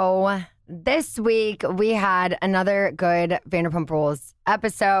 So this week we had another good Vanderpump Rules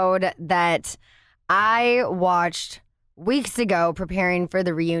episode that I watched weeks ago preparing for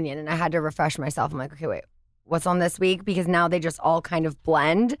the reunion, and I had to refresh myself. I'm like, okay, wait, what's on this week? Because now they just all kind of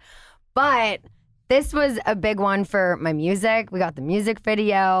blend. But this was a big one for my music. We got the music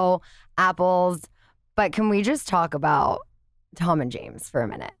video, apples. But can we just talk about Tom and James for a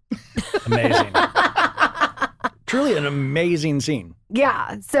minute? Amazing. Truly an amazing scene.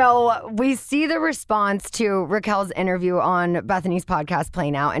 Yeah. So we see the response to Raquel's interview on Bethany's podcast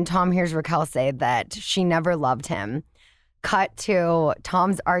playing out, and Tom hears Raquel say that she never loved him. Cut to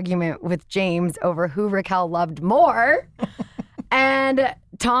Tom's argument with James over who Raquel loved more. And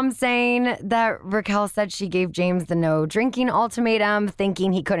Tom saying that Raquel said she gave James the no drinking ultimatum,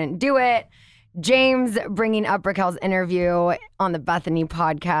 thinking he couldn't do it. James bringing up Raquel's interview on the Bethany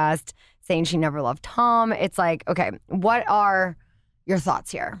podcast, saying she never loved Tom. It's like, okay, what are your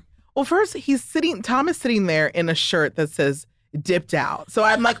thoughts here? Well, first, Tom is sitting there in a shirt that says dipped out. So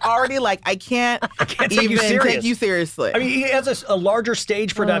I'm like already like, I can't even take you seriously. I mean, he has a larger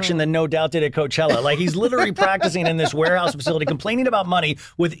stage production than No Doubt did at Coachella. Like, he's literally practicing in this warehouse facility, complaining about money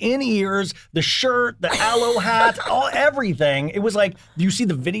with in-ears, the shirt, the aloe hat, everything. It was like, you see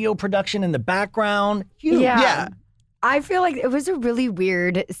the video production in the background. Yeah. I feel like it was a really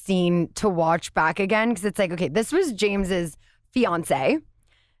weird scene to watch back again because it's like, okay, this was James's fiance.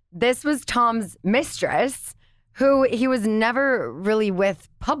 This was Tom's mistress, who he was never really with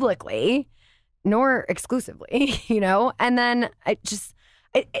publicly, nor exclusively, you know? And then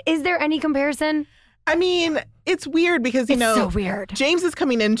is there any comparison? I mean, it's weird because, it's so weird. James is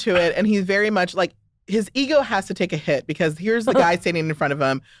coming into it and he's very much like, his ego has to take a hit because here's the guy standing in front of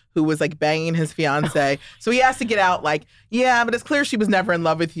him who was like banging his fiance. So he has to get out like, yeah, but it's clear she was never in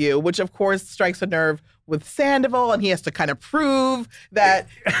love with you, which of course strikes a nerve with Sandoval, and he has to kind of prove that.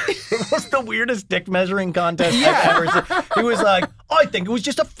 It was the weirdest dick measuring contest I've ever seen. He was like, I think it was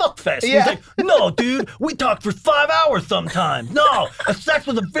just a fuck fest. He's like, no, dude, we talked for 5 hours sometimes. No, sex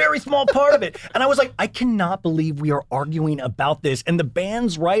was a very small part of it. And I was like, I cannot believe we are arguing about this. And the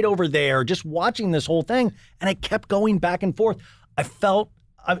band's right over there just watching this whole thing. And I kept going back and forth.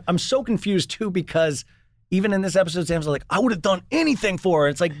 I'm so confused too, because even in this episode, Sam's like, I would have done anything for her.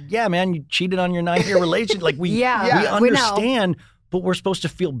 It's like, yeah, man, you cheated on your 9-year relationship. Like, we understand, but we're supposed to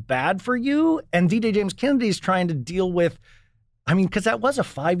feel bad for you. And DJ James Kennedy's trying to deal with, I mean, because that was a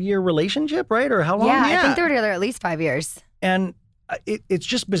 5-year relationship, right? Or how long? Yeah, I think they were together at least 5 years. And it's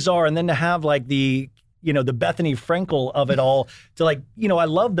just bizarre. And then to have like the Bethany Frankel of it all to like, I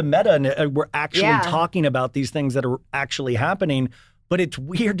love the meta and we're actually talking about these things that are actually happening. But it's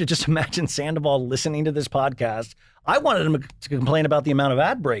weird to just imagine Sandoval listening to this podcast. I wanted him to complain about the amount of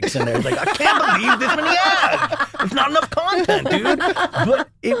ad breaks in there. Like, I can't believe this many ads. It's not enough content, dude. But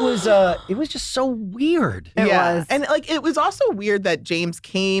it was just so weird. It was. And like, it was also weird that James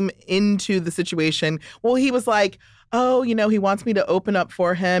came into the situation. Well, he was like, oh, he wants me to open up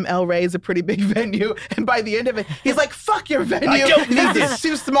for him. El Rey is a pretty big venue. And by the end of it, he's like, fuck your venue. I don't need this. It's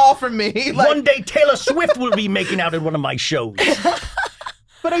too small for me. Like, one day Taylor Swift will be making out at one of my shows.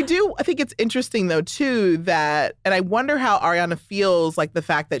 But I think it's interesting, though, too, that, and I wonder how Ariana feels like the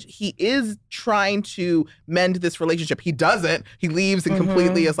fact that he is trying to mend this relationship. He doesn't. He leaves and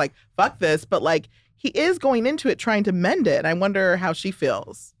completely is like, fuck this. But like, he is going into it trying to mend it. And I wonder how she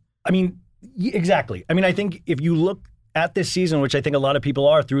feels. I mean, exactly. I mean, I think if you look at this season, which I think a lot of people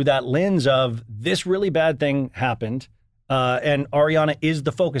are, through that lens of this really bad thing happened, and Ariana is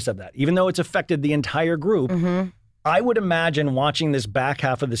the focus of that, even though it's affected the entire group. I would imagine watching this back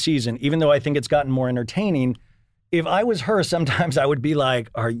half of the season, even though I think it's gotten more entertaining, if I was her, sometimes I would be like,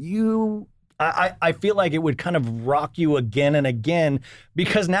 are you... I feel like it would kind of rock you again and again,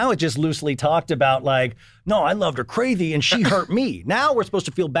 because now it's just loosely talked about like, no, I loved her crazy and she hurt me. Now we're supposed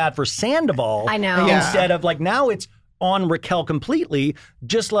to feel bad for Sandoval. I know. Instead of like, now it's on Raquel completely.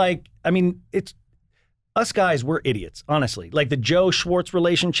 Just like, I mean, it's us guys, we're idiots, honestly. Like the Joe Schwartz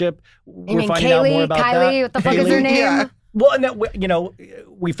relationship, we're finding out more about Kylie, what the fuck is her name? Yeah. Well, and that, you know,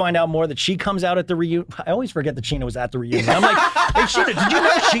 we find out more that she comes out at the reunion. I always forget that Scheana was at the reunion. I'm like, hey, Scheana, did you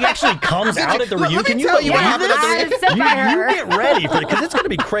know she actually comes out at the reunion? Let me Can you tell you what believe happened at the this? You get ready for it, because it's going to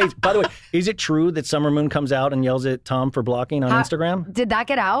be crazy. By the way, is it true that Summer Moon comes out and yells at Tom for blocking on Instagram? Did that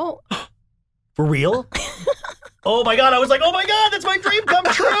get out? For real? Oh my God, I was like, oh my God, that's my dream come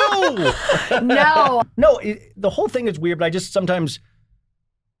true. No. No, the whole thing is weird, but I just sometimes,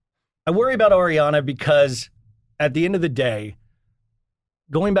 I worry about Ariana because at the end of the day,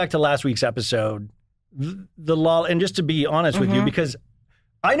 going back to last week's episode, the law, and just to be honest with you, because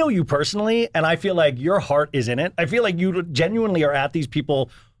I know you personally, and I feel like your heart is in it. I feel like you genuinely are at these people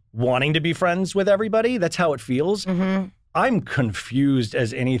wanting to be friends with everybody. That's how it feels. I'm confused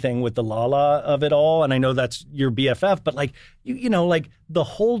as anything with the Lala of it all, and I know that's your BFF, but like, you know, like the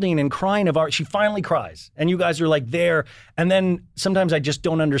holding and crying of art, she finally cries, and you guys are like there, and then sometimes I just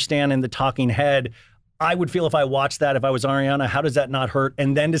don't understand in the talking head. I would feel if I watched that, if I was Ariana, how does that not hurt?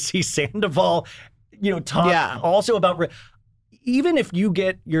 And then to see Sandoval, you know, talk also about, even if you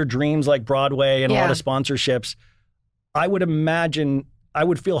get your dreams like Broadway and a lot of sponsorships, I would imagine I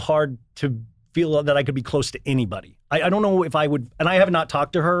would feel hard to feel that I could be close to anybody. I don't know if I would, and I have not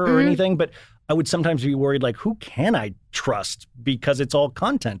talked to her or anything, but I would sometimes be worried, like, who can I trust? Because it's all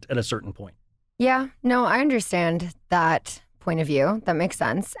content at a certain point. Yeah, no, I understand that point of view. That makes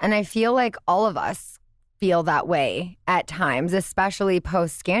sense. And I feel like all of us feel that way at times, especially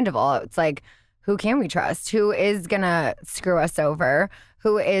post-Scandal. It's like, who can we trust? Who is going to screw us over?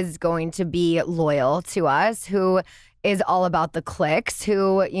 Who is going to be loyal to us? Who is all about the clicks?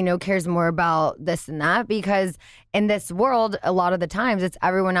 Who, you know, cares more about this and that? Because in this world, a lot of the times, it's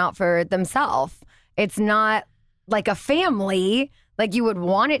everyone out for themselves. It's not like a family like you would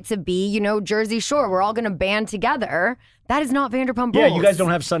want it to be, you know, Jersey Shore. We're all going to band together. That is not Vanderpump Rules. Yeah, you guys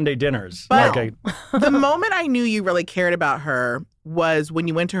don't have Sunday dinners. But okay. The moment I knew you really cared about her was when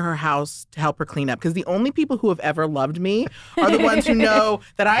you went to her house to help her clean up. Because the only people who have ever loved me are the ones who know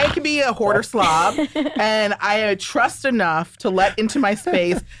that I can be a hoarder slob and I trust enough to let into my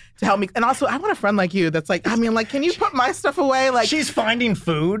space to help me. And also, I want a friend like you that's like, I mean, like, can you put my stuff away? Like, she's finding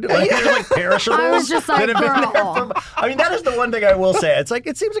food, like, like perishables. I was just like, that have been there for, I mean, that is the one thing I will say. It's like,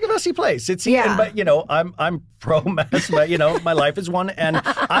 it seems like a messy place. It's but you know, I'm pro mess, but you know, my life is one, and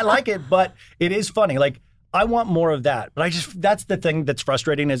I like it. But it is funny. Like, I want more of that. But that's the thing that's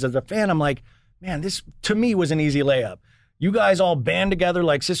frustrating is as a fan, I'm like, man, this to me was an easy layup. You guys all band together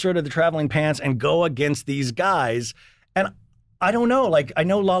like Sister to the Traveling Pants and go against these guys. And I don't know. Like, I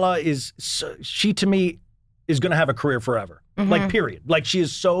know Lala she to me is going to have a career forever. Like, period. Like, she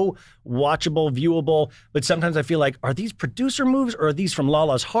is so watchable, viewable. But sometimes I feel like, are these producer moves or are these from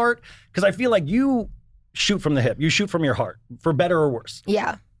Lala's heart? Because I feel like you shoot from the hip. You shoot from your heart, for better or worse.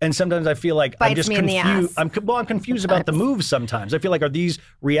 Yeah. And sometimes I feel like I'm Bites just me in the confused. ass. I'm confused about the moves sometimes. I feel like, are these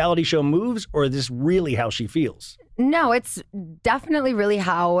reality show moves or is this really how she feels? No, it's definitely really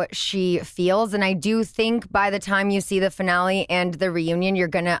how she feels. And I do think by the time you see the finale and the reunion, you're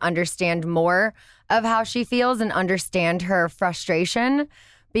going to understand more of how she feels and understand her frustration.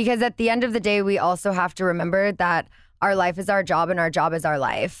 Because at the end of the day, we also have to remember that our life is our job and our job is our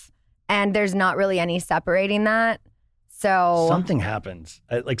life. And there's not really any separating that. So something happens.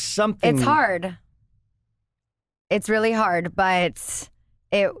 Like something. It's hard. It's really hard, but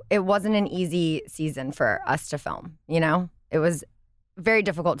it wasn't an easy season for us to film, you know? It was very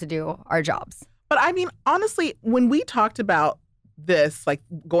difficult to do our jobs. But I mean, honestly, when we talked about this, like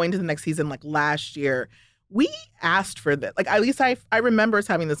going to the next season, like last year, we asked for this. Like, at least I remember us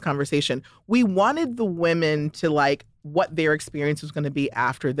having this conversation. We wanted the women to like what their experience was going to be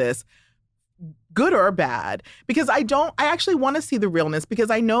after this, good or bad, because I actually want to see the realness, because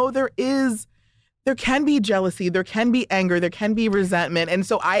I know there can be jealousy, there can be anger, there can be resentment. And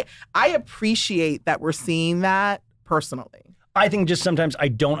so I appreciate that we're seeing that personally. I think just sometimes I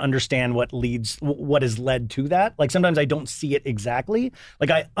don't understand what has led to that. Like, sometimes I don't see it exactly.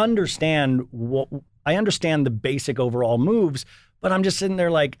 Like, I understand the basic overall moves, but I'm just sitting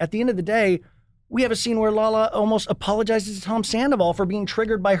there like, at the end of the day, we have a scene where Lala almost apologizes to Tom Sandoval for being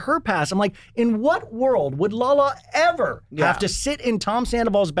triggered by her past. I'm like, in what world would Lala ever have to sit in Tom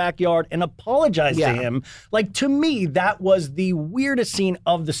Sandoval's backyard and apologize to him? Like, to me, that was the weirdest scene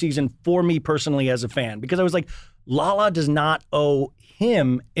of the season for me personally as a fan, because I was like, Lala does not owe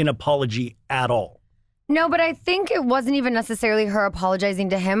him an apology at all. No, but I think it wasn't even necessarily her apologizing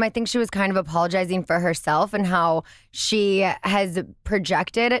to him. I think she was kind of apologizing for herself and how she has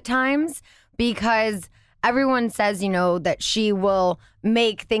projected at times, because everyone says, you know, that she will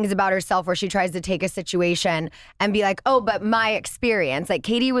make things about herself where she tries to take a situation and be like, oh, but my experience. Like,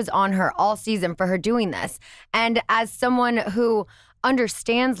 Katie was on her all season for her doing this. And as someone who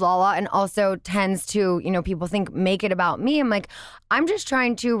understands Lala and also tends to, you know, people think make it about me, I'm like, I'm just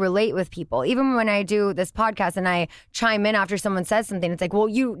trying to relate with people. Even when I do this podcast and I chime in after someone says something, it's like, well,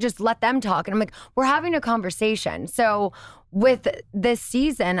 you just let them talk. And I'm like, we're having a conversation. So with this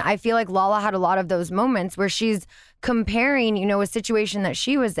season, I feel like Lala had a lot of those moments where she's comparing, you know, a situation that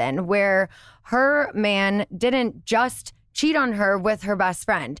she was in where her man didn't just cheat on her with her best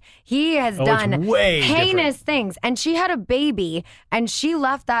friend. He has done heinous things. And she had a baby and she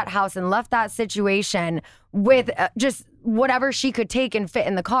left that house and left that situation with just whatever she could take and fit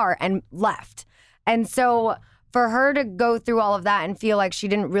in the car and left. And so for her to go through all of that and feel like she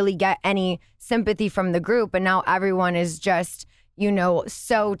didn't really get any sympathy from the group and now everyone is just, you know,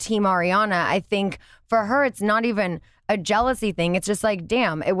 so Team Ariana, I think for her it's not even a jealousy thing. It's just like,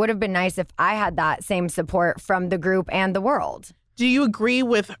 damn, it would have been nice if I had that same support from the group and the world. Do you agree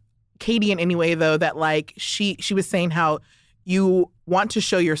with Katie in any way, though, that like she was saying how you want to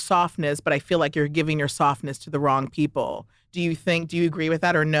show your softness, but I feel like you're giving your softness to the wrong people? Do you agree with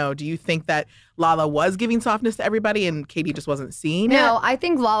that or no? Do you think that Lala was giving softness to everybody and Katie just wasn't seeing it? No, I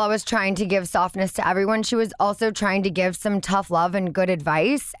think Lala was trying to give softness to everyone. She was also trying to give some tough love and good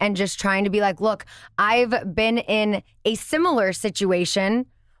advice and just trying to be like, look, I've been in a similar situation,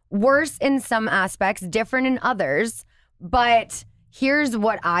 worse in some aspects, different in others, but here's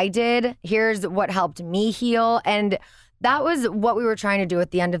what I did. Here's what helped me heal. And that was what we were trying to do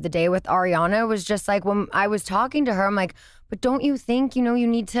at the end of the day with Ariana, was just like when I was talking to her, I'm like, but don't you think, you know, you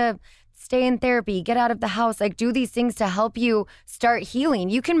need to stay in therapy, get out of the house, like do these things to help you start healing.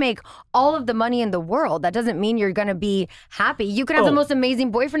 You can make all of the money in the world. That doesn't mean you're going to be happy. You can have the most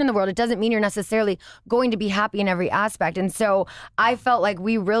amazing boyfriend in the world. It doesn't mean you're necessarily going to be happy in every aspect. And so I felt like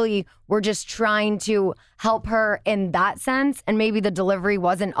we really were just trying to help her in that sense. And maybe the delivery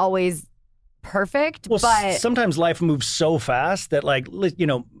wasn't always perfect, well, but sometimes life moves so fast that, like, you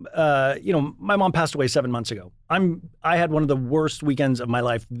know, my mom passed away 7 months ago. I had one of the worst weekends of my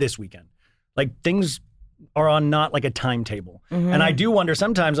life this weekend. Like, things are on not like a timetable, and I do wonder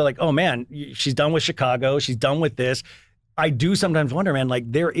sometimes. I'm like, oh man, she's done with Chicago, she's done with this. I do sometimes wonder, man,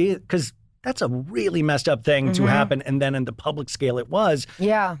 like there is, because that's a really messed up thing to happen, and then in the public scale it was.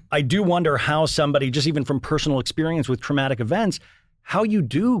 Yeah, I do wonder how somebody, just even from personal experience with traumatic events, how you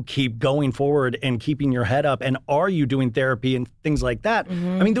do keep going forward and keeping your head up, and are you doing therapy and things like that? I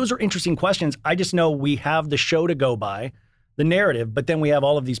mean, those are interesting questions. I just know we have the show to go by, the narrative, but then we have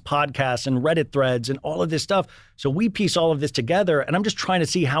all of these podcasts and Reddit threads and all of this stuff. So we piece all of this together, and I'm just trying to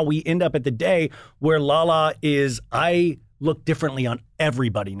see how we end up at the day where Lala is, I look differently on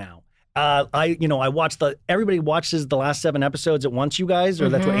everybody now. I watched everybody watches the last 7 episodes at once, you guys, or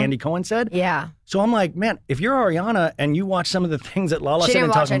that's what Andy Cohen said. Yeah. So I'm like, man, if you're Ariana and you watch some of the things that Lala said, she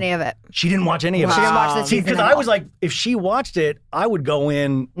didn't watch any of it. She didn't watch any of it. She didn't watch the season. Because I was like, if she watched it, I would go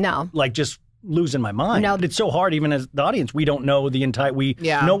in, no, like just losing my mind. No, it's so hard, even as the audience, we don't know the entire. We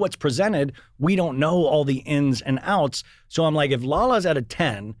know what's presented. We don't know all the ins and outs. So I'm like, if Lala's at a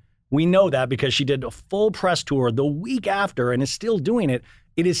 10, we know that because she did a full press tour the week after and is still doing it.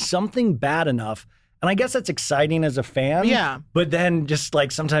 It is something bad enough. And I guess that's exciting as a fan. Yeah. But then just like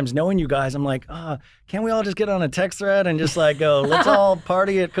sometimes knowing you guys, I'm like, can't we all just get on a text thread and just like go, let's all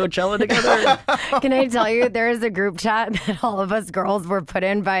party at Coachella together? Can I tell you, there is a group chat that all of us girls were put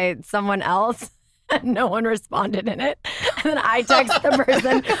in by someone else. And no one responded in it. And then I text the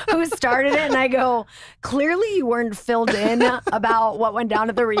person who started it and I go, clearly you weren't filled in about what went down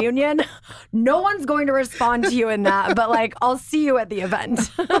at the reunion. No one's going to respond to you in that, but like, I'll see you at the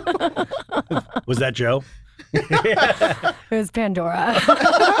event. Was that Joe? It was Pandora.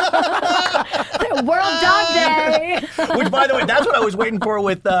 World Dog Day. Which, by the way, that's what I was waiting for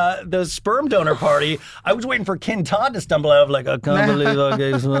with the sperm donor party. I was waiting for Ken Todd to stumble out of like, I can't believe I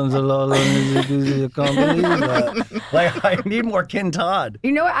gave someone a lot of music. I can't believe that. Like, I need more Ken Todd.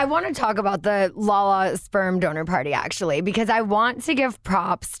 You know what? I want to talk about the Lala sperm donor party, actually, because I want to give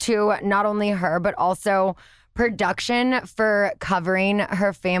props to not only her, but also production for covering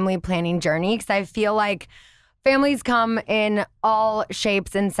her family planning journey. Because I feel like families come in all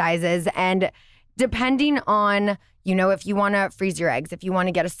shapes and sizes, and depending on, you know, if you want to freeze your eggs, if you want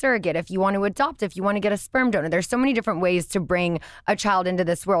to get a surrogate, if you want to adopt, if you want to get a sperm donor. There's so many different ways to bring a child into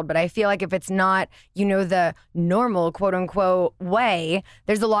this world. But I feel like if it's not, you know, the normal quote unquote way,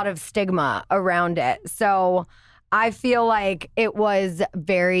 there's a lot of stigma around it. So I feel like it was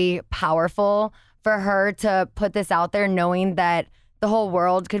very powerful for her to put this out there, knowing that the whole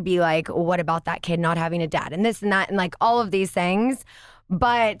world could be like, what about that kid not having a dad and this and that and like all of these things.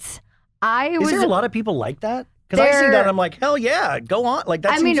 But Is there a lot of people like that? Because I see that and I'm like, hell yeah, go on. Like,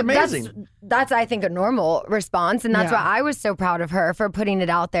 that seems amazing. That's, I think, a normal response. And that's why I was so proud of her for putting it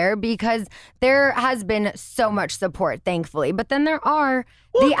out there, because there has been so much support, thankfully. But then there are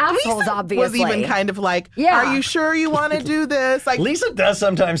the assholes, Lisa obviously. was even kind of like, are you sure you want to do this? Like, Lisa does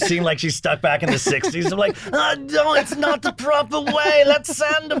sometimes seem like she's stuck back in the 60s. I'm like, no, it's not the proper way. Let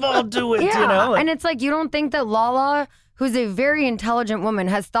Sandoval do it, you know? And it's like, you don't think that Lala, who's a very intelligent woman,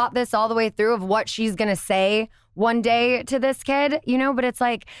 has thought this all the way through of what she's going to say one day to this kid, you know? But it's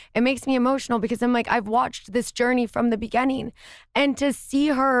like, it makes me emotional because I'm like, I've watched this journey from the beginning, and to see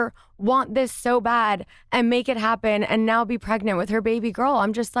her want this so bad and make it happen and now be pregnant with her baby girl,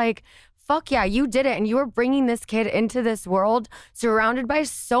 I'm just like, fuck yeah, you did it. And you are bringing this kid into this world surrounded by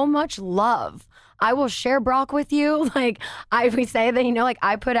so much love. I will share Brock with you. Like, we say that, you know, like,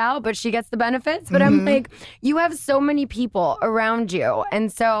 I put out, but she gets the benefits. But I'm like, you have so many people around you.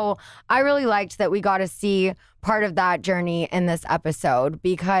 And so I really liked that we got to see part of that journey in this episode,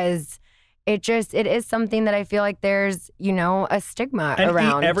 because it is something that I feel like there's, you know, a stigma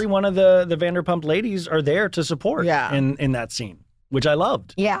around. Every one of the Vanderpump ladies are there to support in that scene, which I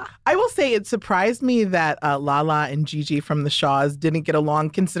loved. Yeah. I will say it surprised me that Lala and Gigi from the Shaws didn't get along,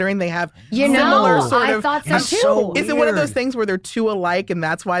 considering they have similar sort of... I thought so too. So is it one of those things where they're too alike and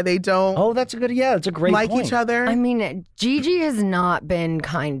that's why they don't that's a great like point. each other? I mean, Gigi has not been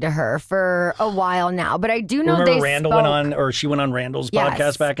kind to her for a while now, but I do know Remember Randall went on, she went on Randall's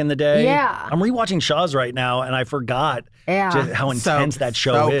podcast back in the day? Yeah. I'm rewatching Shaws right now, and I forgot just how intense that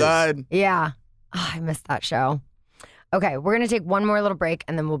show is. Good. Yeah. Oh, I missed that show. Okay, we're going to take one more little break,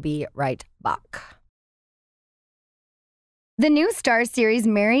 and then we'll be right back. The new Starz series,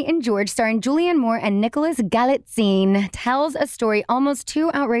 Mary and George, starring Julianne Moore and Nicholas Galitzine, tells a story almost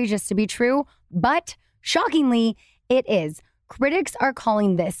too outrageous to be true, but shockingly, it is. Critics are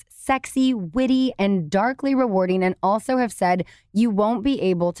calling this sexy, witty, and darkly rewarding, and also have said you won't be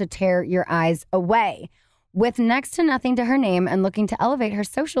able to tear your eyes away. With next to nothing to her name and looking to elevate her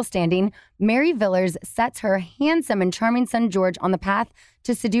social standing, Mary Villers sets her handsome and charming son George on the path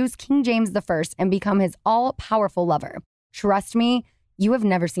to seduce King James I and become his all-powerful lover. Trust me, you have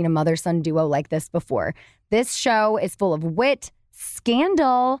never seen a mother-son duo like this before. This show is full of wit,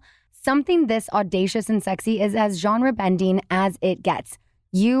 scandal. Something this audacious and sexy is as genre-bending as it gets.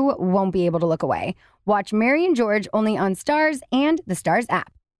 You won't be able to look away. Watch Mary and George only on Starz and the Starz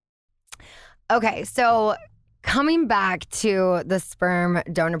app. Okay, so coming back to the sperm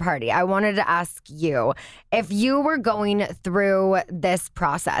donor party, I wanted to ask you, if you were going through this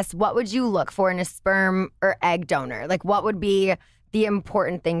process, what would you look for in a sperm or egg donor? Like, what would be the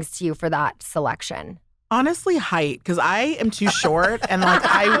important things to you for that selection? Honestly, height, because I am too short, and like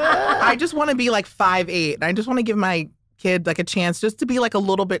I just want to be like 5'8", and I just want to give my kid like a chance just to be like a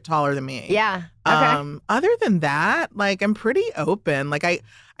little bit taller than me. Yeah. Okay. Other than that, like, I'm pretty open. Like, I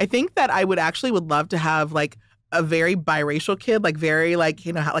think that I would love to have like a very biracial kid, like very like,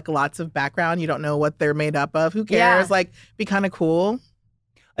 you know, like lots of background. You don't know what they're made up of. Who cares? Yeah. Like, be kind of cool.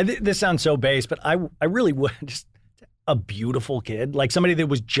 This sounds so base, but I really would just a beautiful kid, like somebody that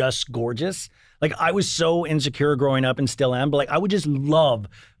was just gorgeous. Like, I was so insecure growing up and still am, but like I would just love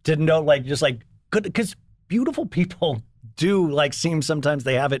to know, like, just like, because beautiful people do like seem sometimes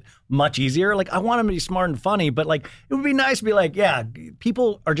they have it much easier. Like, I want them to be smart and funny, but like it would be nice to be like, yeah,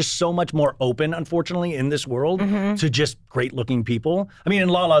 people are just so much more open, unfortunately, in this world to just great looking people. I mean, and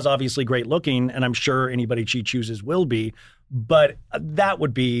Lala's obviously great looking, and I'm sure anybody she chooses will be. But that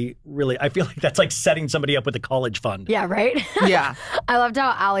would be really, I feel like that's like setting somebody up with a college fund. Yeah, right? Yeah. I loved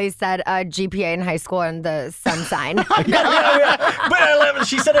how Allie said GPA in high school and the sun sign. yeah. But I love it.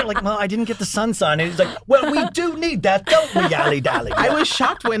 She said it like, well, I didn't get the sun sign. And it's like, well, we do need that, don't we, Allie Dally? I was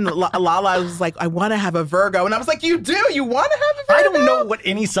shocked when Lala was like, I want to have a Virgo. And I was like, you do? You want to have a Virgo? I don't know what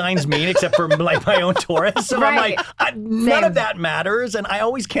any signs mean except for like my own Taurus. So Right. I'm like, none of that matters. And I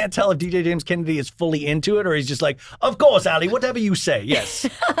always can't tell if DJ James Kennedy is fully into it or he's just like, of course, Allie, whatever you say, yes.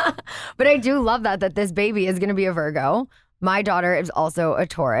 But I do love that this baby is going to be a Virgo. My daughter is also a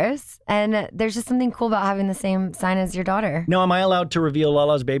Taurus. And there's just something cool about having the same sign as your daughter. Now, am I allowed to reveal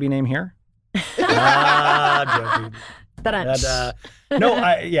Lala's baby name here? Joking. Ta-da.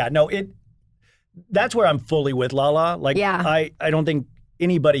 No, that's where I'm fully with Lala. Like, Yeah. I don't think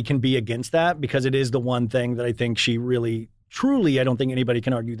anybody can be against that because it is the one thing that I think she really, truly, I don't think anybody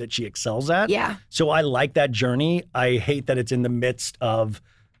can argue that she excels at. Yeah. So I like that journey. I hate that it's in the midst of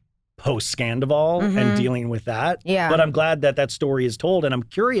post-Scandival and dealing with that. Yeah. But I'm glad that that story is told. And I'm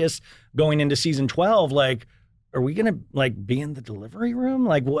curious going into season 12, like, are we going to like be in the delivery room?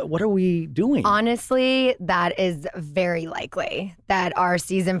 Like, what are we doing? Honestly, that is very likely that our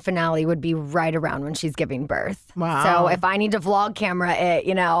season finale would be right around when she's giving birth. Wow. So if I need to vlog camera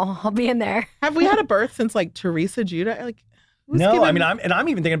it, I'll be in there. Have we had a birth since like Teresa Judah? Like, who's No, given- I mean, I'm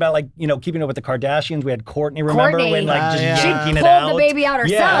even thinking about like, keeping up with the Kardashians. We had Courtney, remember? Courtney. When like just Yeah. yanking it Pulled out. the baby out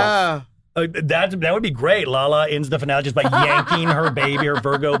herself. Yeah. That would be great. Lala ends the finale just by yanking her baby, her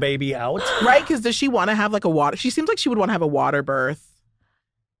Virgo baby out. Right? Because does she want to have like a water? She seems like she would want to have a water birth.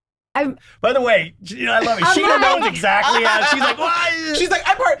 By the way, I love it. Scheana knows exactly how. She's like, why? She's like,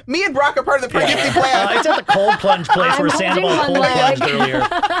 me and Brock are part of the pregnancy plan. It's at the cold plunge place I'm where holding Sandoval one cold leg. plunged earlier.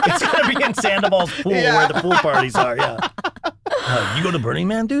 It's going to be in Sandoval's pool where the pool parties are, yeah. You go to Burning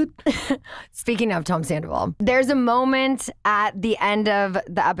Man, dude? Speaking of Tom Sandoval, there's a moment at the end of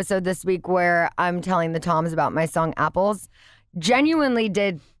the episode this week where I'm telling the Toms about my song Apples. Genuinely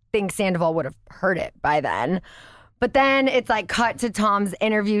did think Sandoval would have heard it by then. But then it's like cut to Tom's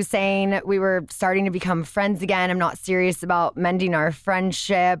interview saying we were starting to become friends again. I'm not serious about mending our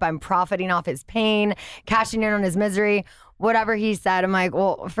friendship. I'm profiting off his pain, cashing in on his misery. Whatever he said, I'm like,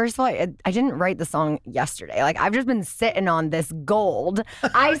 well, first of all, I didn't write the song yesterday. Like, I've just been sitting on this gold.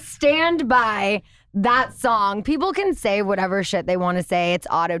 I stand by that song. People can say whatever shit they want to say. It's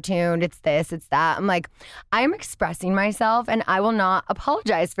auto-tuned. It's this, it's that. I'm like, I'm expressing myself, and I will not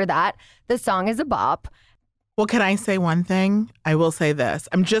apologize for that. The song is a bop. Well, can I say one thing? I will say this.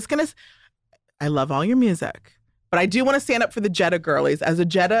 I love all your music. But I do want to stand up for the Jetta girlies as a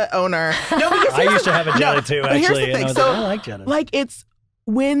Jetta owner. No, because I used to have a Jetta too, but here's the actually. And thing. I was So, like, I like Jetta. Like, it's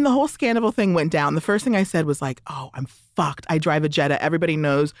when the whole Scandal thing went down, the first thing I said was like, oh, I'm fucked. I drive a Jetta. Everybody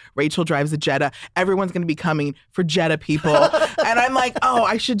knows Rachel drives a Jetta. Everyone's going to be coming for Jetta people. And I'm like, oh,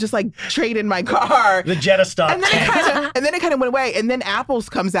 I should just like trade in my car. The Jetta stopped. And then it kind of went away. And then Apples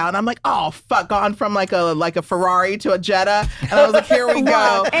comes out, and I'm like, oh fuck, gone from like a Ferrari to a Jetta. And I was like, here we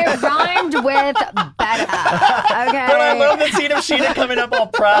go. It rhymed with better. Okay. But I love the scene of Scheana coming up all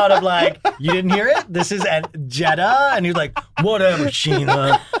proud of like, you didn't hear it? This is at Jetta? And he's like, whatever,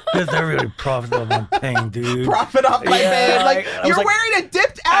 Scheana. Because they're really profitable on pain, dude. Profit off my pain. Like, I was you're like- wearing a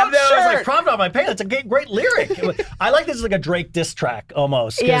dipped out I was like, shirt. profit on my pain. That's a great lyric. I like this as like a Drake diss track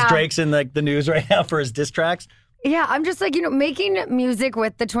almost. Because Yeah. Drake's in like the news right now for his diss tracks. Yeah, I'm just like, making music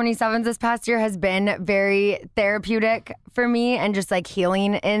with the 27s this past year has been very therapeutic for me and just like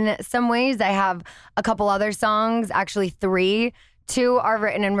healing in some ways. I have a couple other songs, actually 3. 2 are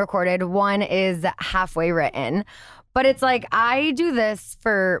written and recorded. 1 is halfway written. But it's like, I do this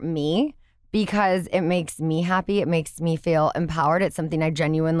for me because it makes me happy. It makes me feel empowered. It's something I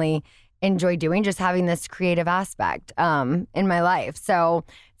genuinely enjoy doing, just having this creative aspect in my life. So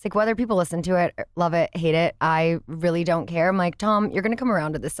it's like whether people listen to it, love it, hate it, I really don't care. I'm like, Tom, you're going to come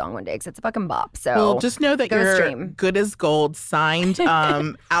around to this song one day because it's a fucking bop. So Well, just know that go your stream. Good as Gold signed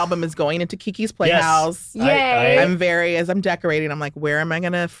album is going into Kiki's Playhouse. Yay. As I'm decorating, I'm like, where am I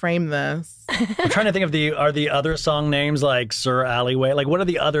going to frame this? I'm trying to think of are the other song names like Sir Alleyway? Like, what are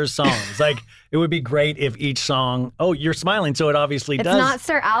the other songs? Like, it would be great if each song, oh, you're smiling, so it obviously It's does. not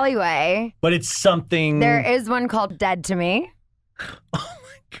Sir Alleyway. But it's something. There is one called Dead to Me.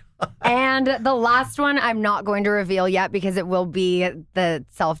 And the last one I'm not going to reveal yet because it will be the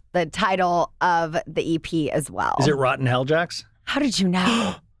title of the EP as well. Is it Rotten Helljacks? How did you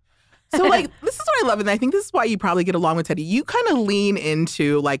know? So, like, this is what I love. And I think this is why you probably get along with Teddy. You kind of lean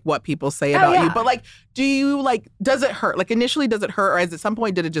into, like, what people say about yeah. you. But, like, does it hurt? Like, initially, does it hurt? Or at some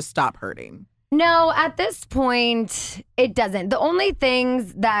point, did it just stop hurting? No, at this point, it doesn't. The only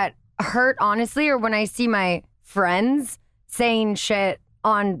things that hurt, honestly, are when I see my friends saying shit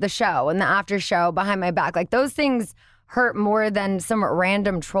on the show and the after show behind my back. Like, those things hurt more than some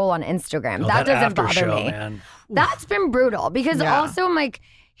random troll on Instagram. Oh, that doesn't after bother show, me. Man. That's been brutal because Yeah. also I'm like,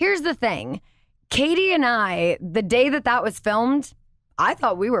 here's the thing. Katie and I, the day that was filmed, I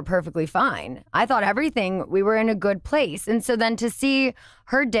thought we were perfectly fine. I thought we were in a good place. And so then to see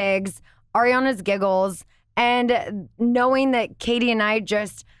her digs, Ariana's giggles, and knowing that Katie and I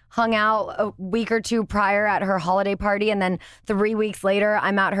just hung out a week or 2 prior at her holiday party, and then 3 weeks later,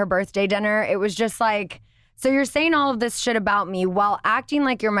 I'm at her birthday dinner. It was just like, so you're saying all of this shit about me while acting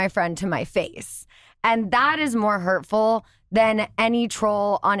like you're my friend to my face. And that is more hurtful than any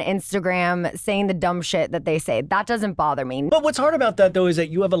troll on Instagram saying the dumb shit that they say. That doesn't bother me. But what's hard about that, though, is that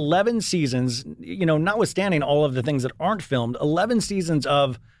you have 11 seasons, you know, notwithstanding all of the things that aren't filmed, 11 seasons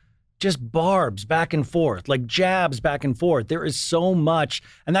of just barbs back and forth, like jabs back and forth. There is so much.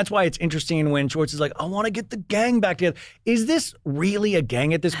 And that's why it's interesting when Schwartz is like, I want to get the gang back together. Is this really a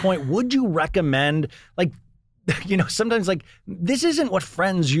gang at this point? Would you recommend, like, you know, sometimes like this isn't what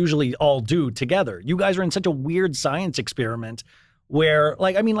friends usually all do together. You guys are in such a weird science experiment where,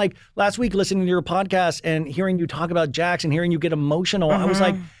 like, I mean, like last week listening to your podcast and hearing you talk about Jax and hearing you get emotional, I was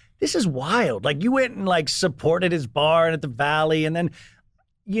like, this is wild. Like you went and like supported his bar and at the Valley. And then,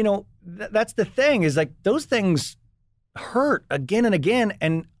 you know, that's the thing is like those things hurt again and again.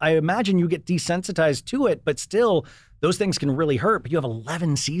 And I imagine you get desensitized to it, but still those things can really hurt. But you have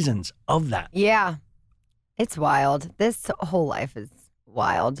 11 seasons of that. Yeah. It's wild. This whole life is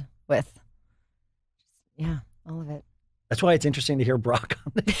wild with, yeah, all of it. That's why it's interesting to hear Brock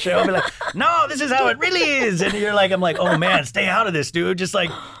on the show. I'll be like, no, this is how it really is. And you're like, I'm like, oh man, stay out of this, dude. Just like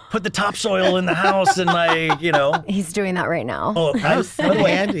put the topsoil in the house and like, you know. He's doing that right now. Oh, That was so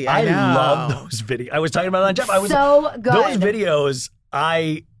handy. I know. love those videos. I was talking about it on Jeff. I was so good. Those videos,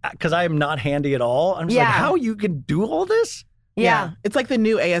 because I am not handy at all. I'm just like, how you can do all this? Yeah. It's like the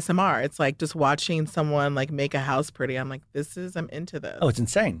new ASMR. It's like just watching someone like make a house pretty. I'm like, I'm into this. Oh, it's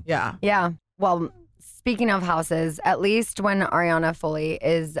insane. Yeah. Yeah. Well, speaking of houses, at least when Ariana Foley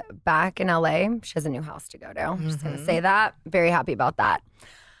is back in LA, she has a new house to go to. I'm just going to say that. Very happy about that.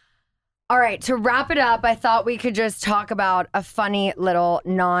 All right. To wrap it up, I thought we could just talk about a funny little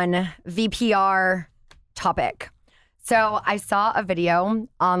non-VPR topic. So I saw a video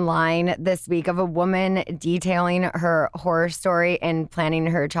online this week of a woman detailing her horror story in planning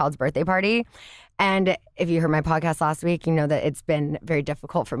her child's birthday party. And if you heard my podcast last week, you know that it's been very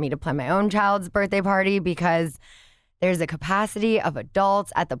difficult for me to plan my own child's birthday party because there's a capacity of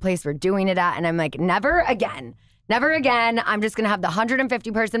adults at the place we're doing it at. And I'm like, never again. Never again. I'm just going to have the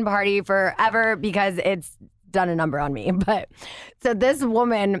 150-person party forever because it's done a number on me. But so this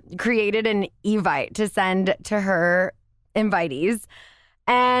woman created an Evite to send to her invitees.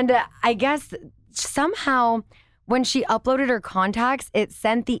 And I guess somehow when she uploaded her contacts, it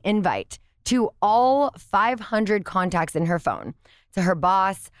sent the invite to all 500 contacts in her phone. To her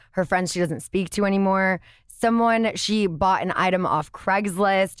boss, her friends she doesn't speak to anymore, someone she bought an item off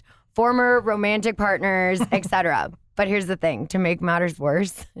Craigslist, former romantic partners, etc. But here's the thing, to make matters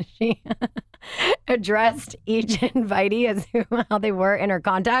worse, she addressed each invitee as how they were in her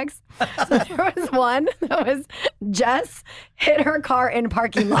contacts. So there was one that was Jess hit her car in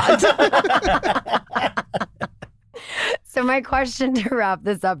parking lot. So my question to wrap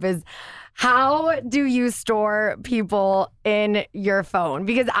this up is, how do you store people in your phone?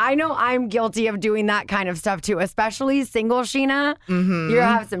 Because I know I'm guilty of doing that kind of stuff too, especially single Scheana. You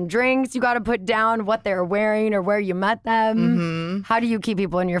have some drinks, you got to put down what they're wearing or where you met them. How do you keep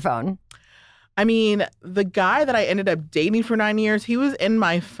people in your phone? I mean, the guy that I ended up dating for 9 years, he was in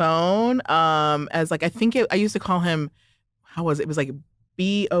my phone as like, I used to call him, how was it? It was like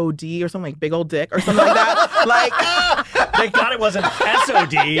B.O.D. or something, like big old dick or something like that. Like, thank God it wasn't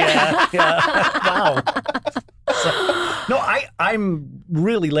SOD. Yeah. Wow. No, I'm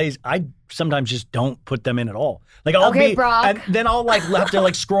really lazy. I sometimes just don't put them in at all. Like I'll be, Brock. and then I'll like have to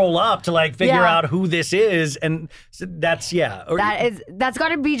like scroll up to like figure out who this is, and so that's that's got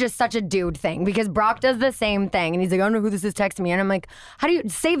to be just such a dude thing because Brock does the same thing, and he's like, I don't know who this is texting me, and I'm like, how do you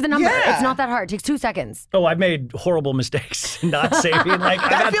save the number? Yeah. It's not that hard. It takes 2 seconds. Oh, I've made horrible mistakes not saving. Like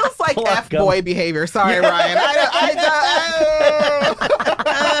that feels like F-boy behavior. Sorry, Ryan.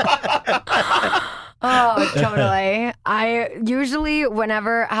 Oh, totally. I usually,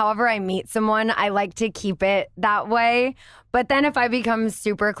 however I meet someone, I like to keep it that way. But then if I become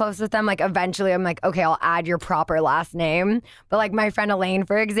super close with them, like eventually I'm like, okay, I'll add your proper last name. But like my friend Elaine,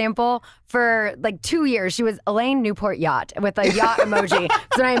 for example, for like 2 years, she was Elaine Newport Yacht with a yacht emoji.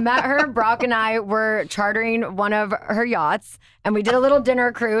 So when I met her, Brock and I were chartering one of her yachts and we did a little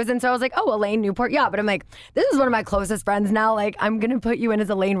dinner cruise. And so I was like, oh, Elaine Newport Yacht. But I'm like, this is one of my closest friends now. Like, I'm going to put you in as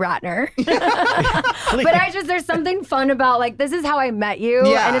Elaine Ratner. But there's something fun about like, this is how I met you.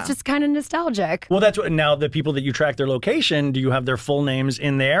 Yeah. And it's just kind of nostalgic. Well, that's what, now the people that you track their location, do you have their full names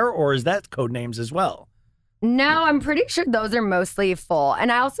in there or is that code names as well? No, I'm pretty sure those are mostly full.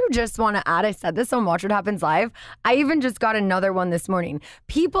 And I also just want to add, I said this on Watch What Happens Live. I even just got another one this morning.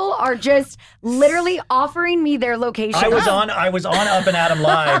 People are just literally offering me their location. I was on Up and Adam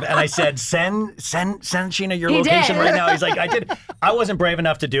Live, and I said, send Scheana your location right now. He's like, I did. I wasn't brave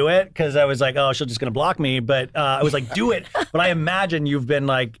enough to do it because I was like, oh, she's just gonna block me. But I was like, do it. But I imagine you've been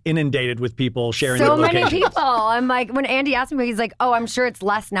like inundated with people sharing their location. So many people. I'm like, when Andy asked me, he's like, oh, I'm sure it's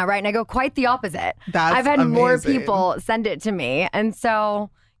less now, right? And I go, quite the opposite. I've had more people send it to me, and so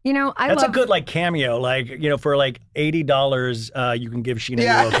that's a good like cameo, like for like $80 you can give Scheana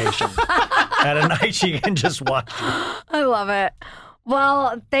your location at a night she can just watch you. I love it.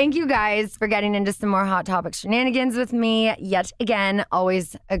 Well, thank you guys for getting into some more Hot Topic shenanigans with me yet again.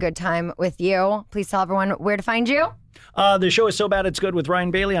 Always a good time with you. Please tell everyone where to find you. The show is So Bad It's Good with Ryan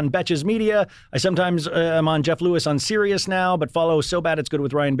Bailey on Betches Media. I sometimes am on Jeff Lewis on Sirius now, but follow So Bad It's Good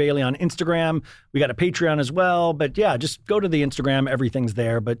with Ryan Bailey on Instagram. We got a Patreon as well. But yeah, just go to the Instagram. Everything's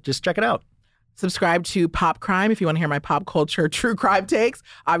there, but just check it out. Subscribe to Pop Crime if you want to hear my pop culture true crime takes.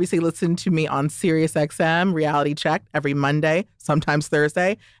 Obviously, listen to me on Sirius XM, Reality Check, every Monday, sometimes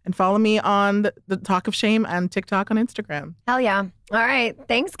Thursday. And follow me on the Talk of Shame and TikTok on Instagram. Hell yeah. All right.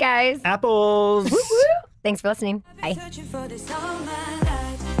 Thanks, guys. Apples. Woo-woo. Thanks for listening. Bye. Searching for this all my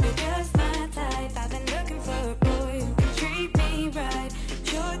life.